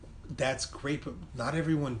 that's great, but not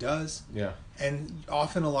everyone does. Yeah. And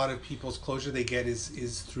often a lot of people's closure they get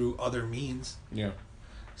is through other means. Yeah.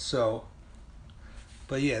 So,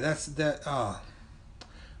 but yeah, that's that.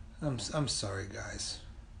 I'm sorry, guys.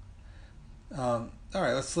 All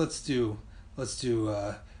right, let's do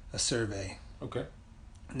a survey. Okay.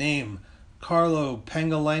 Name: Carlo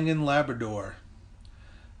Pangalangan Labrador.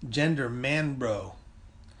 Gender: man bro.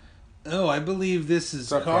 Oh, I believe this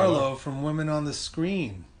is What's up, Carlo from Women on the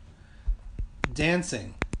Screen.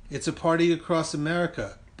 Dancing: it's a party across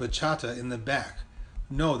America. Bachata in the back.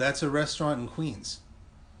 No, that's a restaurant in Queens.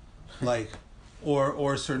 Like,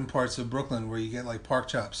 or certain parts of Brooklyn where you get like pork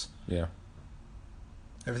chops. Yeah.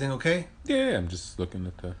 Everything okay? Yeah, I'm just looking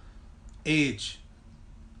at the... Age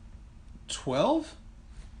 12?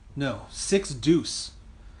 No, 6 deuce.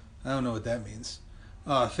 I don't know what that means.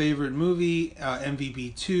 Favorite movie,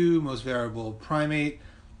 MVP 2, most variable primate,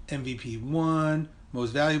 MVP 1,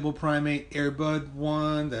 most valuable primate, Airbud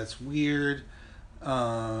 1, that's weird.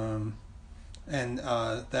 And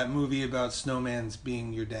that movie about snowmans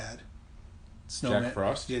being your dad. Jack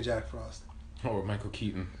Frost? Yeah, Jack Frost. Or Michael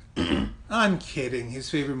Keaton. I'm kidding. His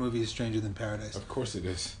favorite movie is Stranger Than Paradise. Of course it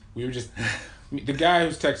is. We were just the guy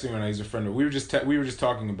who's texting me right now, he's a friend of. We were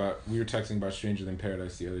texting about Stranger Than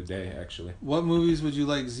Paradise the other day, actually. What movies would you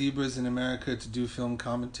like Zebras in America to do film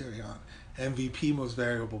commentary on? MVP most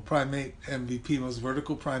variable primate, MVP most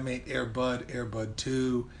vertical primate, Airbud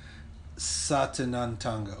 2, Satanan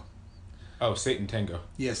Tango. Oh, Satan Tango.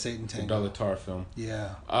 Yeah, Satan Tango. The Delatar film.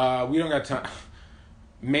 Yeah. We don't got time.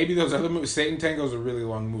 Maybe those other movies. Satan Tango is a really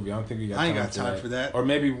long movie. I don't think we got time. I ain't got time for that. Or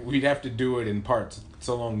maybe we'd have to do it in parts. It's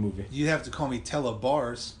a long movie. You'd have to call me Tella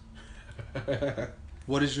Bars.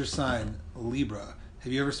 What is your sign? Libra.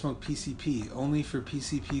 Have you ever smoked PCP? Only for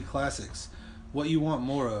PCP classics. What you want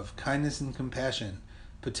more of? Kindness and compassion.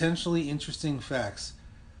 Potentially interesting facts.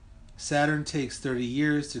 Saturn takes 30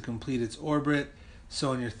 years to complete its orbit.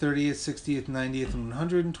 So on your 30th, 60th, 90th, and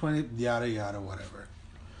 120th, yada yada, whatever.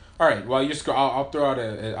 All right. Well, I'll throw out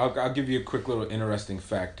I'll give you a quick little interesting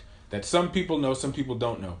fact that some people know, some people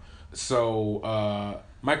don't know. So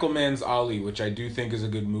Michael Mann's Ali, which I do think is a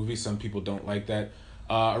good movie. Some people don't like that.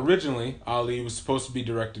 Originally, Ali was supposed to be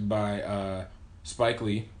directed by Spike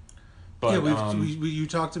Lee. But, yeah, you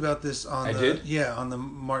talked about this on on the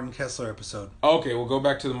Martin Kessler episode. Okay, we'll go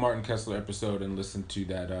back to the Martin Kessler episode and listen to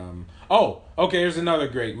that. Okay, here's another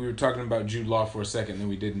great. We were talking about Jude Law for a second, and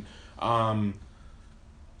we didn't.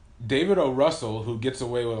 David O. Russell, who gets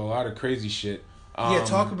away with a lot of crazy shit.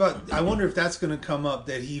 Talk about. I wonder if that's going to come up,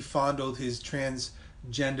 that he fondled his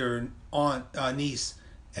transgender niece,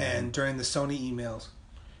 and during the Sony emails.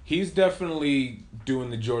 He's definitely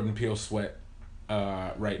doing the Jordan Peele sweat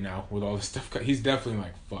right now with all this stuff. He's definitely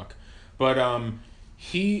like, fuck. But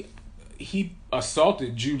he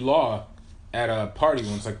assaulted Jude Law at a party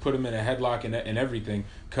once, like put him in a headlock and everything,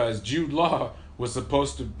 because Jude Law was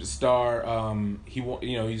supposed to star.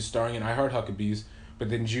 He's starring in I Heart Huckabees, but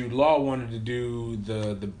then Jude Law wanted to do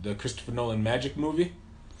the Christopher Nolan Magic movie.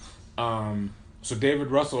 So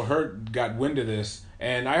David Russell got wind of this,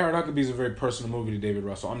 and I Heart Huckabees is a very personal movie to David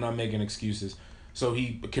Russell. I'm not making excuses. So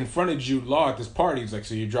he confronted Jude Law at this party. He's like,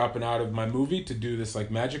 "So you're dropping out of my movie to do this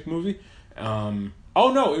like magic movie?" Oh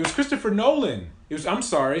no, it was Christopher Nolan. I'm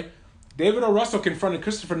sorry. David O. Russell confronted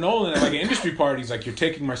Christopher Nolan at like an industry party. He's like, "You're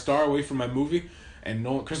taking my star away from my movie." And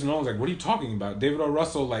Christopher Nolan's like, "What are you talking about?" David O.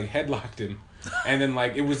 Russell like headlocked him. And then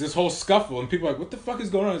like it was this whole scuffle, and people were like, "What the fuck is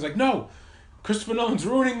going on?" He's like, "No, Christopher Nolan's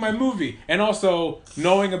ruining my movie." And also,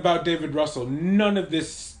 knowing about David Russell, none of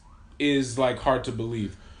this is like hard to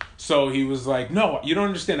believe. So he was like, "No, you don't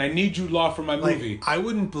understand. I need Jude Law for my movie." I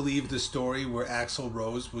wouldn't believe the story where Axl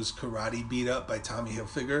Rose was karate beat up by Tommy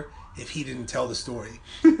Hilfiger if he didn't tell the story.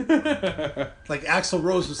 Like Axl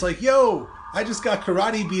Rose was like, "Yo, I just got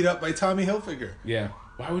karate beat up by Tommy Hilfiger." Yeah.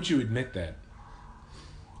 Why would you admit that?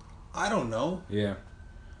 I don't know. Yeah.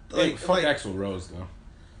 Hey, fuck Axl Rose though.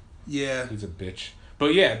 Yeah. He's a bitch.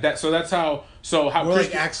 But yeah, that's how. More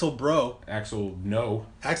like Axl Bro. Axl no.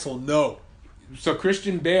 Axl no. So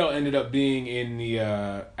Christian Bale ended up being in the.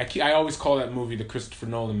 I always call that movie the Christopher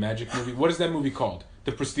Nolan Magic movie. What is that movie called?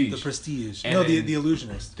 The Prestige. The Prestige. The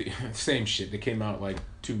Illusionist. Same shit. They came out like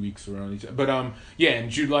 2 weeks around each other. But and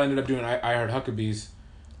Jude Law ended up doing I Heart Huckabees,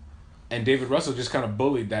 and David Russell just kind of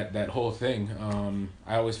bullied that whole thing.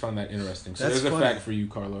 I always found that interesting. So there's a fact for you,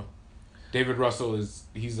 Carlo. David Russell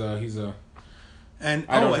he's a. And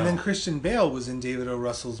then Christian Bale was in David O.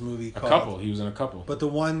 Russell's movie called. A couple. He was in a couple. But the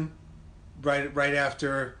one right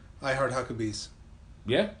after I Heart Huckabees.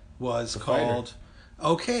 Yeah. Was called. Fighter.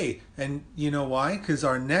 Okay, and you know why? Because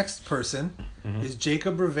our next person is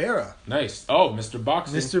Jacob Rivera. Nice. Oh, Mr.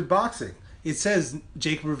 Boxing. Mr. Boxing. It says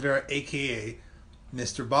Jacob Rivera, a.k.a.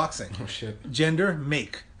 Mr. Boxing. Oh, shit. Gender,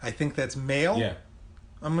 make. I think that's male. Yeah.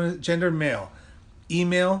 Gender, male.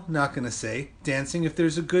 Email, not going to say. Dancing, if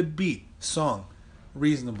there's a good beat. Song,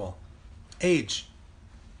 reasonable. Age,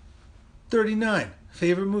 39.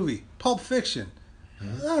 Favorite movie, Pulp Fiction.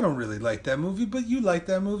 I don't really like that movie, but you like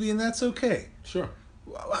that movie, and that's okay. Sure.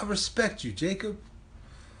 I respect you, Jacob.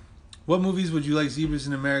 What movies would you like Zebras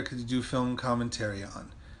in America to do film commentary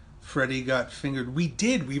on? Freddy Got Fingered. We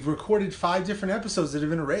did. We've recorded 5 different episodes that have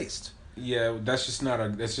been erased. Yeah, that's just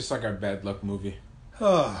that's just like our bad luck movie.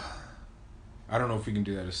 I don't know if we can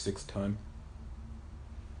do that a 6th time.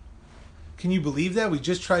 Can you believe that? We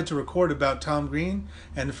just tried to record about Tom Green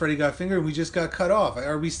and Freddy Got Fingered, and we just got cut off.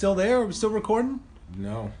 Are we still there? Are we still recording?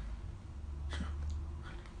 No.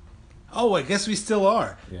 Oh, I guess we still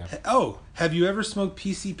are. Yeah. Oh, have you ever smoked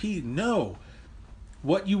PCP? No.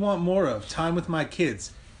 What you want more of? Time with my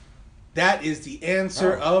kids. That is the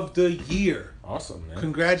answer of the year. Awesome, man.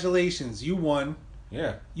 Congratulations. You won.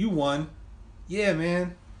 Yeah. You won. Yeah,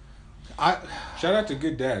 man. Shout out to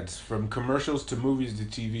Good Dads. From commercials to movies to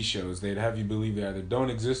TV shows, they'd have you believe they either don't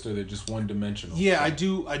exist or they're just one-dimensional. Yeah,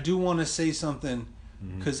 so. I do want to say something,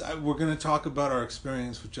 because we're going to talk about our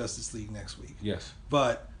experience with Justice League next week. Yes.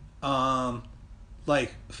 But,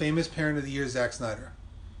 like, famous parent of the year, Zack Snyder.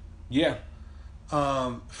 Yeah.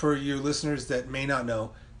 For your listeners that may not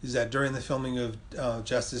know, is that during the filming of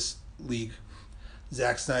Justice League,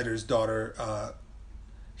 Zack Snyder's daughter,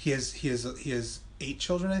 he has 8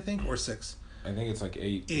 children, I think, or 6. I think it's like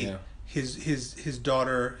 8. 8. Yeah. His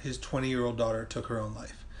daughter, his 20-year-old daughter, took her own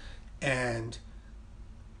life, and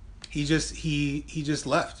he just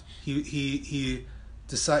left. He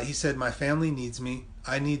said, my family needs me,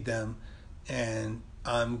 I need them, and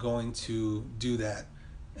I'm going to do that.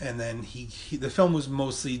 And then the film was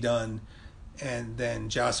mostly done, and then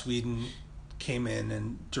Joss Whedon came in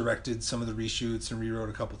and directed some of the reshoots and rewrote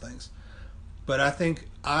a couple things. But I think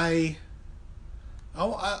I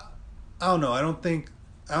don't know.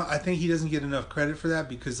 I think he doesn't get enough credit for that,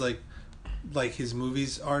 because like his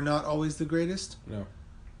movies are not always the greatest. No.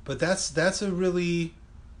 But that's a really,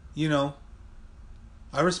 I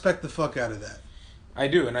respect the fuck out of that. I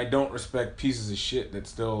do, and I don't respect pieces of shit that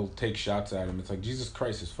still take shots at him. It's like, Jesus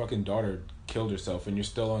Christ, his fucking daughter killed herself, and you're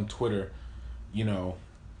still on Twitter,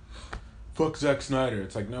 fuck Zack Snyder.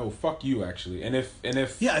 It's like, no, fuck you, actually. And if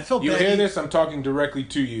yeah, I felt you bad. hear this, I'm talking directly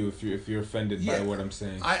to you if you're offended by what I'm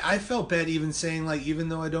saying. I felt bad even saying, like, even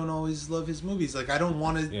though I don't always love his movies, like, I don't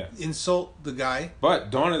want to insult the guy. But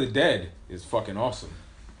Dawn of the Dead is fucking awesome.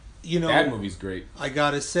 That movie's great. I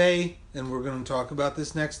gotta say, and we're gonna talk about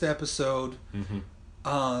this next episode.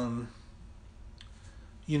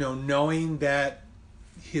 Knowing that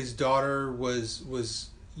his daughter was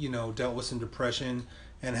dealt with some depression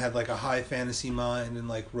and had like a high fantasy mind and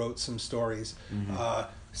like wrote some stories.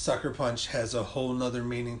 Sucker Punch has a whole nother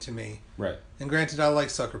meaning to me. Right. And granted, I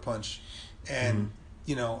like Sucker Punch, and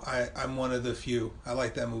I'm one of the few. I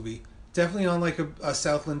like that movie. Definitely on like a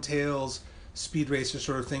Southland Tales Speed Racer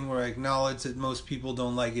sort of thing, where I acknowledge that most people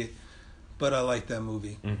don't like it, but I like that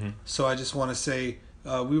movie. So I just want to say,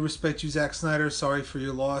 we respect you, Zack Snyder. Sorry for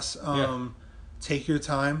your loss. Take your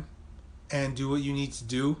time and do what you need to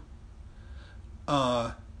do.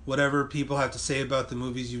 Whatever people have to say about the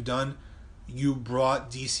movies you've done, you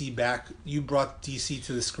brought DC back. You brought DC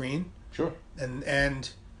to the screen. Sure. And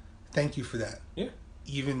thank you for that. Yeah.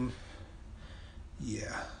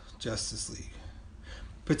 Justice League.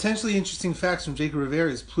 Potentially interesting facts from Jacob Rivera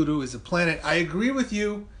is Pluto is a planet. I agree with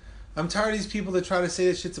you. I'm tired of these people that try to say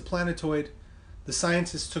that shit's a planetoid. The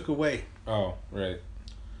scientists took away. Oh, right.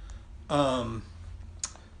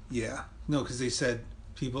 Yeah. No, because they said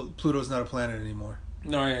Pluto's not a planet anymore.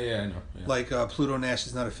 No, yeah, I know. Yeah. Like Pluto Nash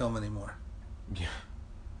is not a film anymore. Yeah.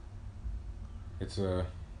 It's I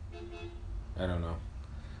don't know.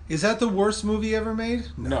 Is that the worst movie ever made?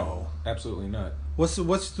 No, absolutely not. What's the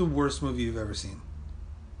worst movie you've ever seen?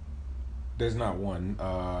 There's not one.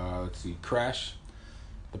 Let's see. Crash.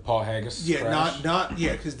 The Paul Haggis. Yeah, Crash.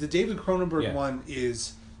 because the David Cronenberg one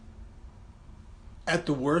is at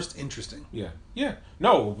the worst interesting. Yeah.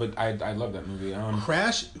 No, but I love that movie.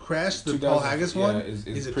 Crash, the Paul Haggis one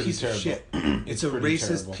is a piece terrible. of shit. It's a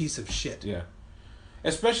racist piece of shit. Yeah.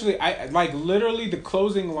 Especially, I like literally the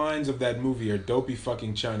closing lines of that movie are dopey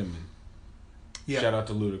fucking Chinaman. Yeah. Shout out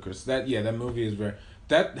to Ludacris. That movie is very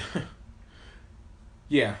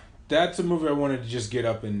yeah. That's a movie I wanted to just get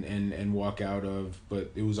up and walk out of,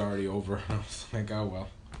 but it was already over. I was like, oh well,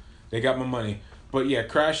 they got my money. But yeah,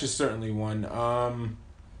 Crash is certainly one.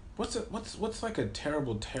 What's like a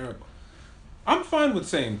terrible? I'm fine with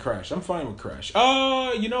saying Crash. I'm fine with Crash.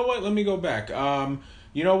 You know what? Let me go back.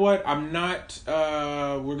 You know what? I'm not.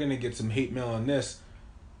 We're gonna get some hate mail on this.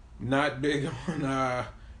 Not big on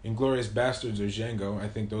Inglourious Bastards or Django. I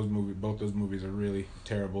think both those movies are really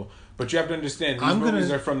terrible. But you have to understand, these movies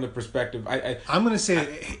are from the perspective. I'm going to say that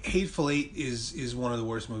Hateful Eight is one of the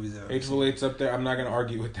worst movies ever. Hateful Eight's up there. I'm not going to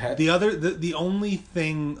argue with that. The only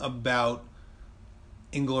thing about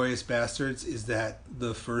Inglourious Bastards is that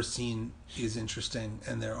the first scene is interesting,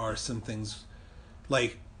 and there are some things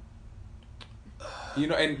like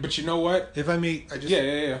but you know what? If I may, I just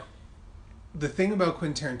yeah. The thing about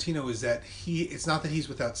Quentin Tarantino is that it's not that he's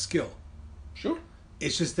without skill. Sure.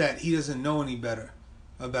 It's just that he doesn't know any better.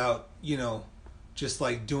 about, just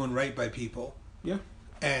like doing right by people. Yeah.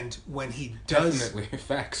 And when he does, definitely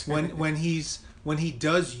facts. when he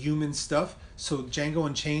does human stuff. So Django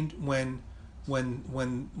Unchained, when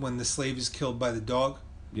the slave is killed by the dog,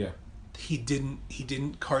 yeah, he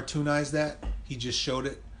didn't cartoonize that. He just showed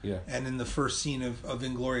it. Yeah. And in the first scene of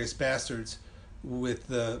Inglourious Bastards, with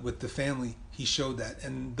the family, he showed that.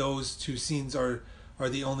 And those two scenes are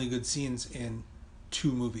the only good scenes in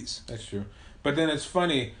two movies. That's true. But then it's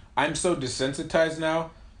funny. I'm so desensitized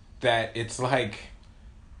now that it's like,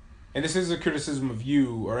 and this is a criticism of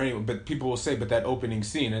you or anyone, but people will say, but that opening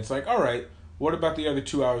scene, it's like, all right, what about the other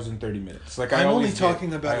 2 hours and 30 minutes? Like I'm only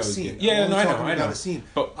talking about a scene. Yeah, no, I know. About a scene.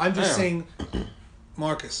 But I'm just saying,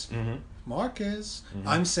 Marcus. Mm-hmm. Marcus. Mm-hmm.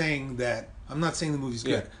 I'm saying that. I'm not saying the movie's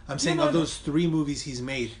good. Yeah. I'm saying of those 3 movies he's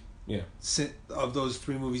made. Yeah. Of those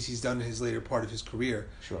 3 movies he's done in his later part of his career.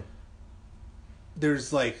 Sure.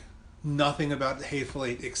 There's like nothing about The Hateful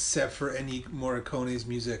Eight except for Ennio Morricone's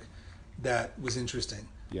music that was interesting.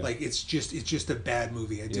 Yeah. Like it's just a bad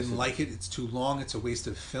movie. I didn't like it. It's too long. It's a waste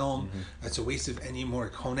of film. Mm-hmm. It's a waste of Ennio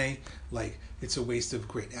Morricone. Like it's a waste of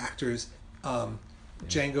great actors.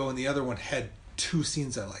 Django and the other one had 2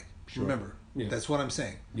 scenes I like. Sure. Remember, that's what I'm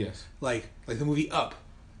saying. Yes. Like the movie Up.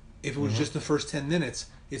 If it was Mm-hmm. just the first 10 minutes,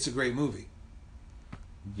 it's a great movie.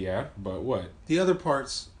 Yeah, but what? The other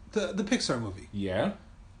parts, the Pixar movie. Yeah.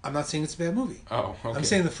 I'm not saying it's a bad movie. Oh, okay. I'm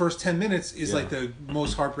saying the first 10 minutes is Yeah. like the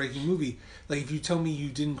most heartbreaking movie. Like if you tell me you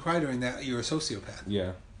didn't cry during that, you're a sociopath.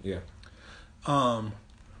 Yeah. Yeah. My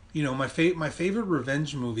favorite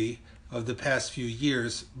revenge movie of the past few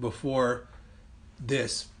years before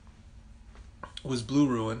this was Blue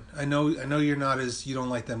Ruin. I know you don't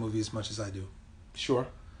like that movie as much as I do. Sure.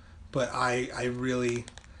 But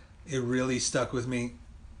it really stuck with me.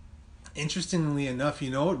 Interestingly enough,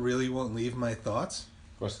 it really won't leave my thoughts.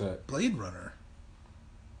 What's that? Blade Runner.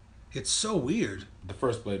 It's so weird. The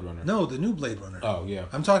first Blade Runner. No, the new Blade Runner. Oh, yeah.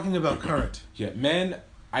 I'm talking about current. Yeah, man,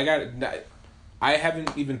 I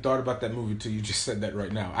haven't even thought about that movie until you just said that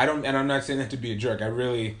right now. And I'm not saying that to be a jerk. I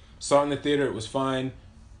really saw it in the theater. It was fine.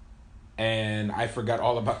 And I forgot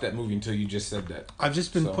all about that movie until you just said that. I've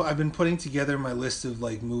been putting together my list of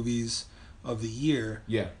like movies of the year.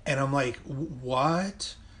 Yeah. And I'm like,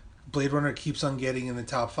 what? Blade Runner keeps on getting in the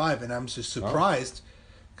top 5, and I'm just surprised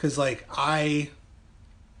because like I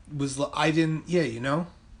find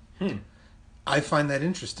that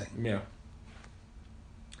interesting. Yeah.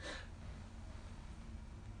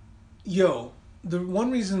 Yo, the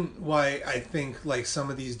one reason why I think like some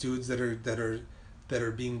of these dudes that are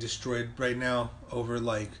being destroyed right now over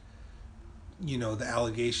like the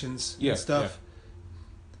allegations and stuff.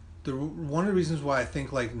 Yeah. One of the reasons why I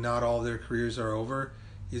think like not all their careers are over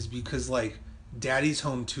is because like Daddy's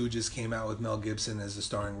Home 2 just came out with Mel Gibson as a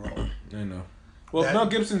starring role. I know. Well, Mel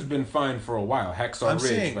Gibson's been fine for a while. Hacksaw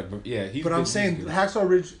Ridge,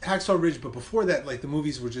 Hacksaw Ridge. But before that, like the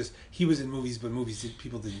movies were just he was in movies, but movies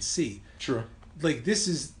people didn't see. True. Like this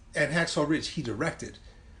is and Hacksaw Ridge he directed.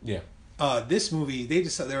 Yeah. This movie they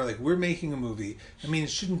were like we're making a movie. I mean,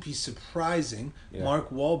 it shouldn't be surprising. Yeah.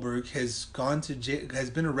 Mark Wahlberg has gone to jail,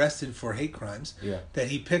 has been arrested for hate crimes. Yeah. That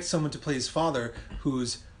he picked someone to play his father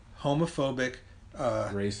who's homophobic,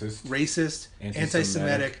 racist,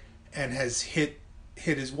 anti-Semitic, and has hit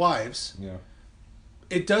his wives. Yeah.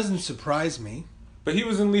 It doesn't surprise me. But he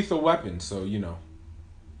was in Lethal Weapon, so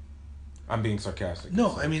I'm being sarcastic.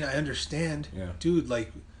 No, I mean I understand. Yeah. Dude,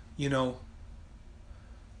 like,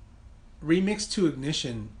 Remix to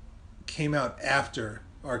Ignition came out after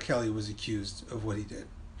R. Kelly was accused of what he did.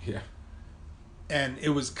 Yeah. And it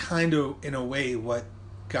was kind of in a way what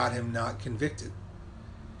got him not convicted.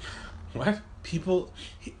 What? People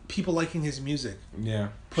liking his music. Yeah.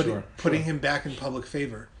 Putting him back in public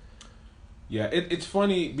favor. Yeah, it's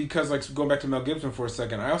funny because, like, going back to Mel Gibson for a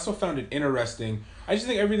second, I also found it interesting. I just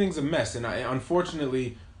think everything's a mess, and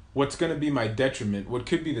unfortunately, what's going to be my detriment, what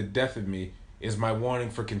could be the death of me, is my wanting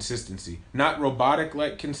for consistency. Not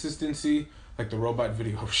robotic-like consistency, like the robot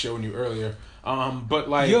video I was showing you earlier, but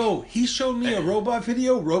like... Yo, he showed me a robot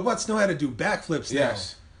video. Robots know how to do backflips now.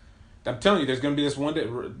 Yes. I'm telling you, there's going to be this one day,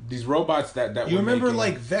 these robots that you remember making,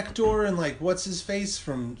 like Vector and like what's his face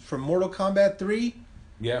from Mortal Kombat 3?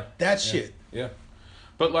 Yeah. That shit. Yeah.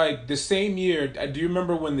 But like the same year, do you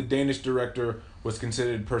remember when the Danish director was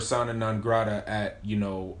considered persona non grata at,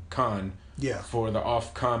 Cannes? Yeah. For the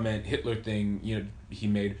off-comment Hitler thing, he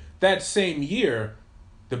made. That same year,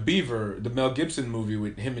 The Beaver, the Mel Gibson movie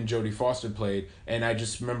with him and Jodie Foster played, and I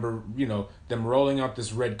just remember, them rolling out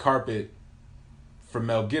this red carpet for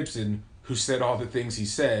Mel Gibson, who said all the things he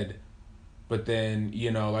said But then,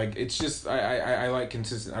 you know, like, it's just, I like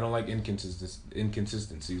consistent. I don't like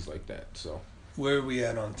inconsistencies like that. So Where are we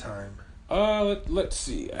at on time? let's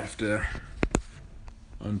see. I have to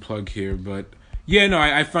unplug here, but yeah, no,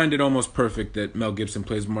 I find it almost perfect that Mel Gibson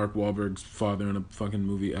plays Mark Wahlberg's father in a fucking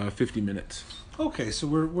movie. 50 minutes. Okay, so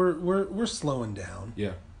we're slowing down.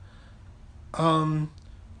 Yeah.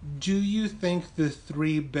 Do you think the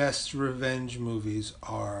 3 best revenge movies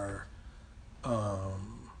are let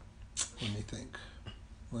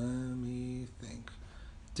me think.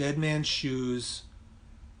 Dead Man's Shoes,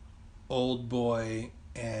 Old Boy,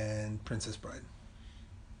 and Princess Bride.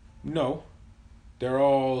 No. They're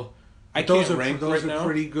all... Those can't are rank those right are now.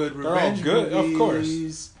 pretty good They're all revenge good, movies. of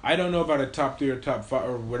course. I don't know about a top 3 or top 5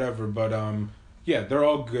 or whatever, but yeah, they're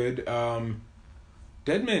all good.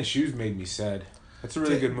 Dead Man's Shoes made me sad. That's a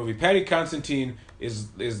really good movie. Patty Constantine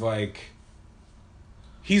is like...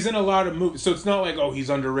 He's in a lot of movies, so it's not like, oh,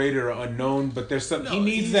 he's underrated or unknown, but there's some... he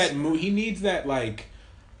needs that, like...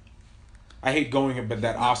 I hate going it, but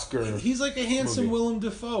that Oscar... He's like a handsome movie. Willem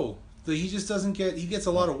Dafoe. He just doesn't get... He gets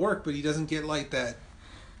a lot of work, but he doesn't get like that...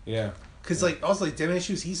 Yeah. Because, also, Dead Man's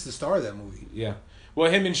Shoes, he's the star of that movie. Yeah.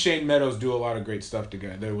 Well, him and Shane Meadows do a lot of great stuff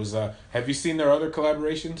together. There was... have you seen their other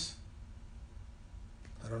collaborations?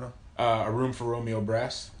 I don't know. A Room for Romeo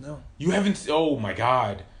Brass? No. You haven't... Oh, my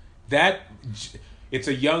God. It's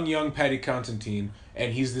a young Patty Constantine,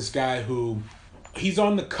 and he's this guy who... He's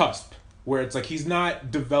on the cusp, where it's like he's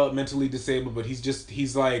not developmentally disabled, but he's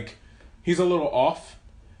a little off.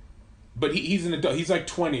 But he's an adult. He's like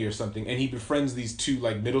 20 or something, and he befriends these 2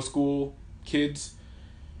 like middle school kids,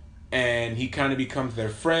 and he kind of becomes their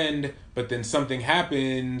friend. But then something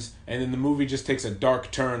happens, and then the movie just takes a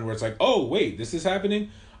dark turn where it's like, oh wait, this is happening.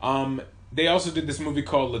 They also did this movie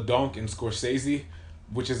called Le Donk in Scorsese,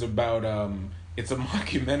 which is about it's a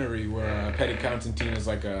mockumentary where Patty Constantine is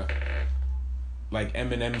like a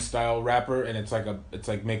Eminem style rapper, and it's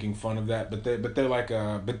like making fun of that. But they're like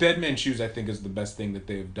but Dead Man's Shoes I think is the best thing that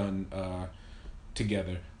they've done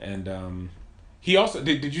together. And he also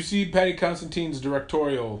did you see Patty Constantine's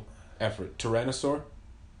directorial effort Tyrannosaur?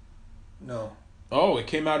 No. Oh, it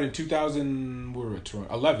came out in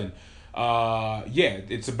 2011. Yeah,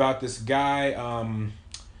 it's about this guy.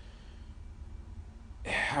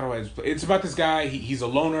 How do I explain? It's about this guy. He's a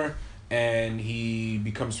loner, and he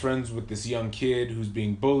becomes friends with this young kid who's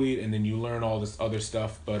being bullied, and then you learn all this other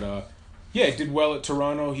stuff. But yeah, it did well at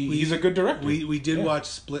Toronto. He's a good director. We did watch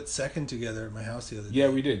Split Second together at my house the other day. Yeah,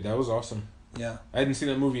 we did. That was awesome. Yeah. I hadn't seen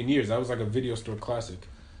that movie in years. That was like a video store classic.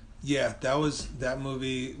 Yeah, that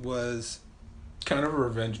movie was kind of a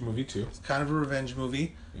revenge movie too. It's kind of a revenge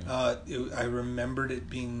movie. Yeah. I remembered it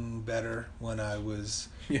being better when I was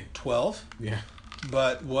 12. Yeah.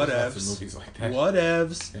 But whatevs. Lots of movies like that.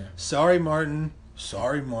 Whatevs. Yeah. Sorry, Martin.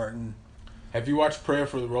 Have you watched Prayer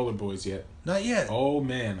for the Roller Boys yet? Not yet. Oh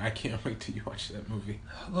man, I can't wait till you watch that movie.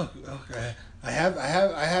 Look, okay. I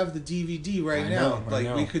have the DVD right now. I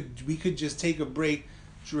know. we could just take a break,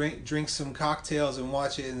 drink some cocktails and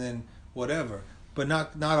watch it, and then whatever. But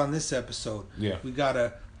not on this episode. Yeah. We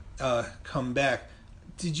gotta come back.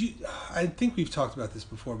 I think we've talked about this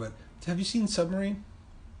before, but have you seen Submarine?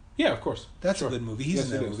 Yeah, of course. That's sure. a good movie.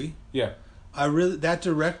 He's in that movie. Yeah. That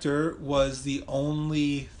director was the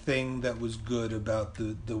only thing that was good about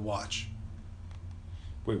the Watch.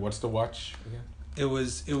 Wait, what's The Watch again? It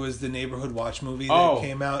was the Neighborhood Watch movie that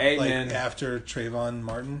came out Amen. after Trayvon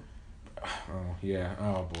Martin. Oh yeah.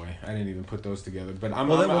 Oh boy, I didn't even put those together. But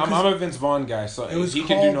I'm a Vince Vaughn guy, so he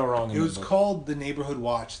can do no wrong. It was called The Neighborhood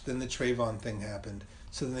Watch. Then the Trayvon thing happened,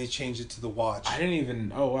 so then they changed it to The Watch. I didn't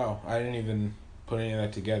even put any of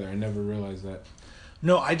that together. I never realized that.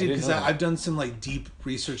 No, I did because I've done some deep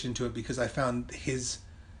research into it because I found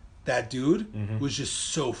that dude was just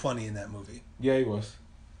so funny in that movie. Yeah, he was.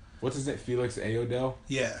 What's his name? Felix Ayodel?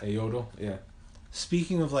 Yeah. Ayodel? Yeah.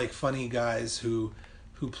 Speaking of funny guys who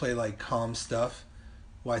play calm stuff,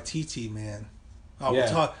 Waititi, man. Oh,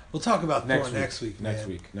 yeah. We'll talk about Thor next week,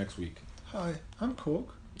 man. Next week. Hi, I'm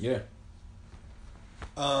Coke. Yeah.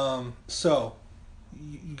 So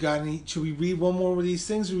you got any? Should we read one more of these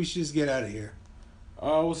things, or we should just get out of here?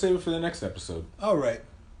 We'll save it for the next episode. All right.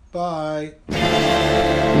 Bye.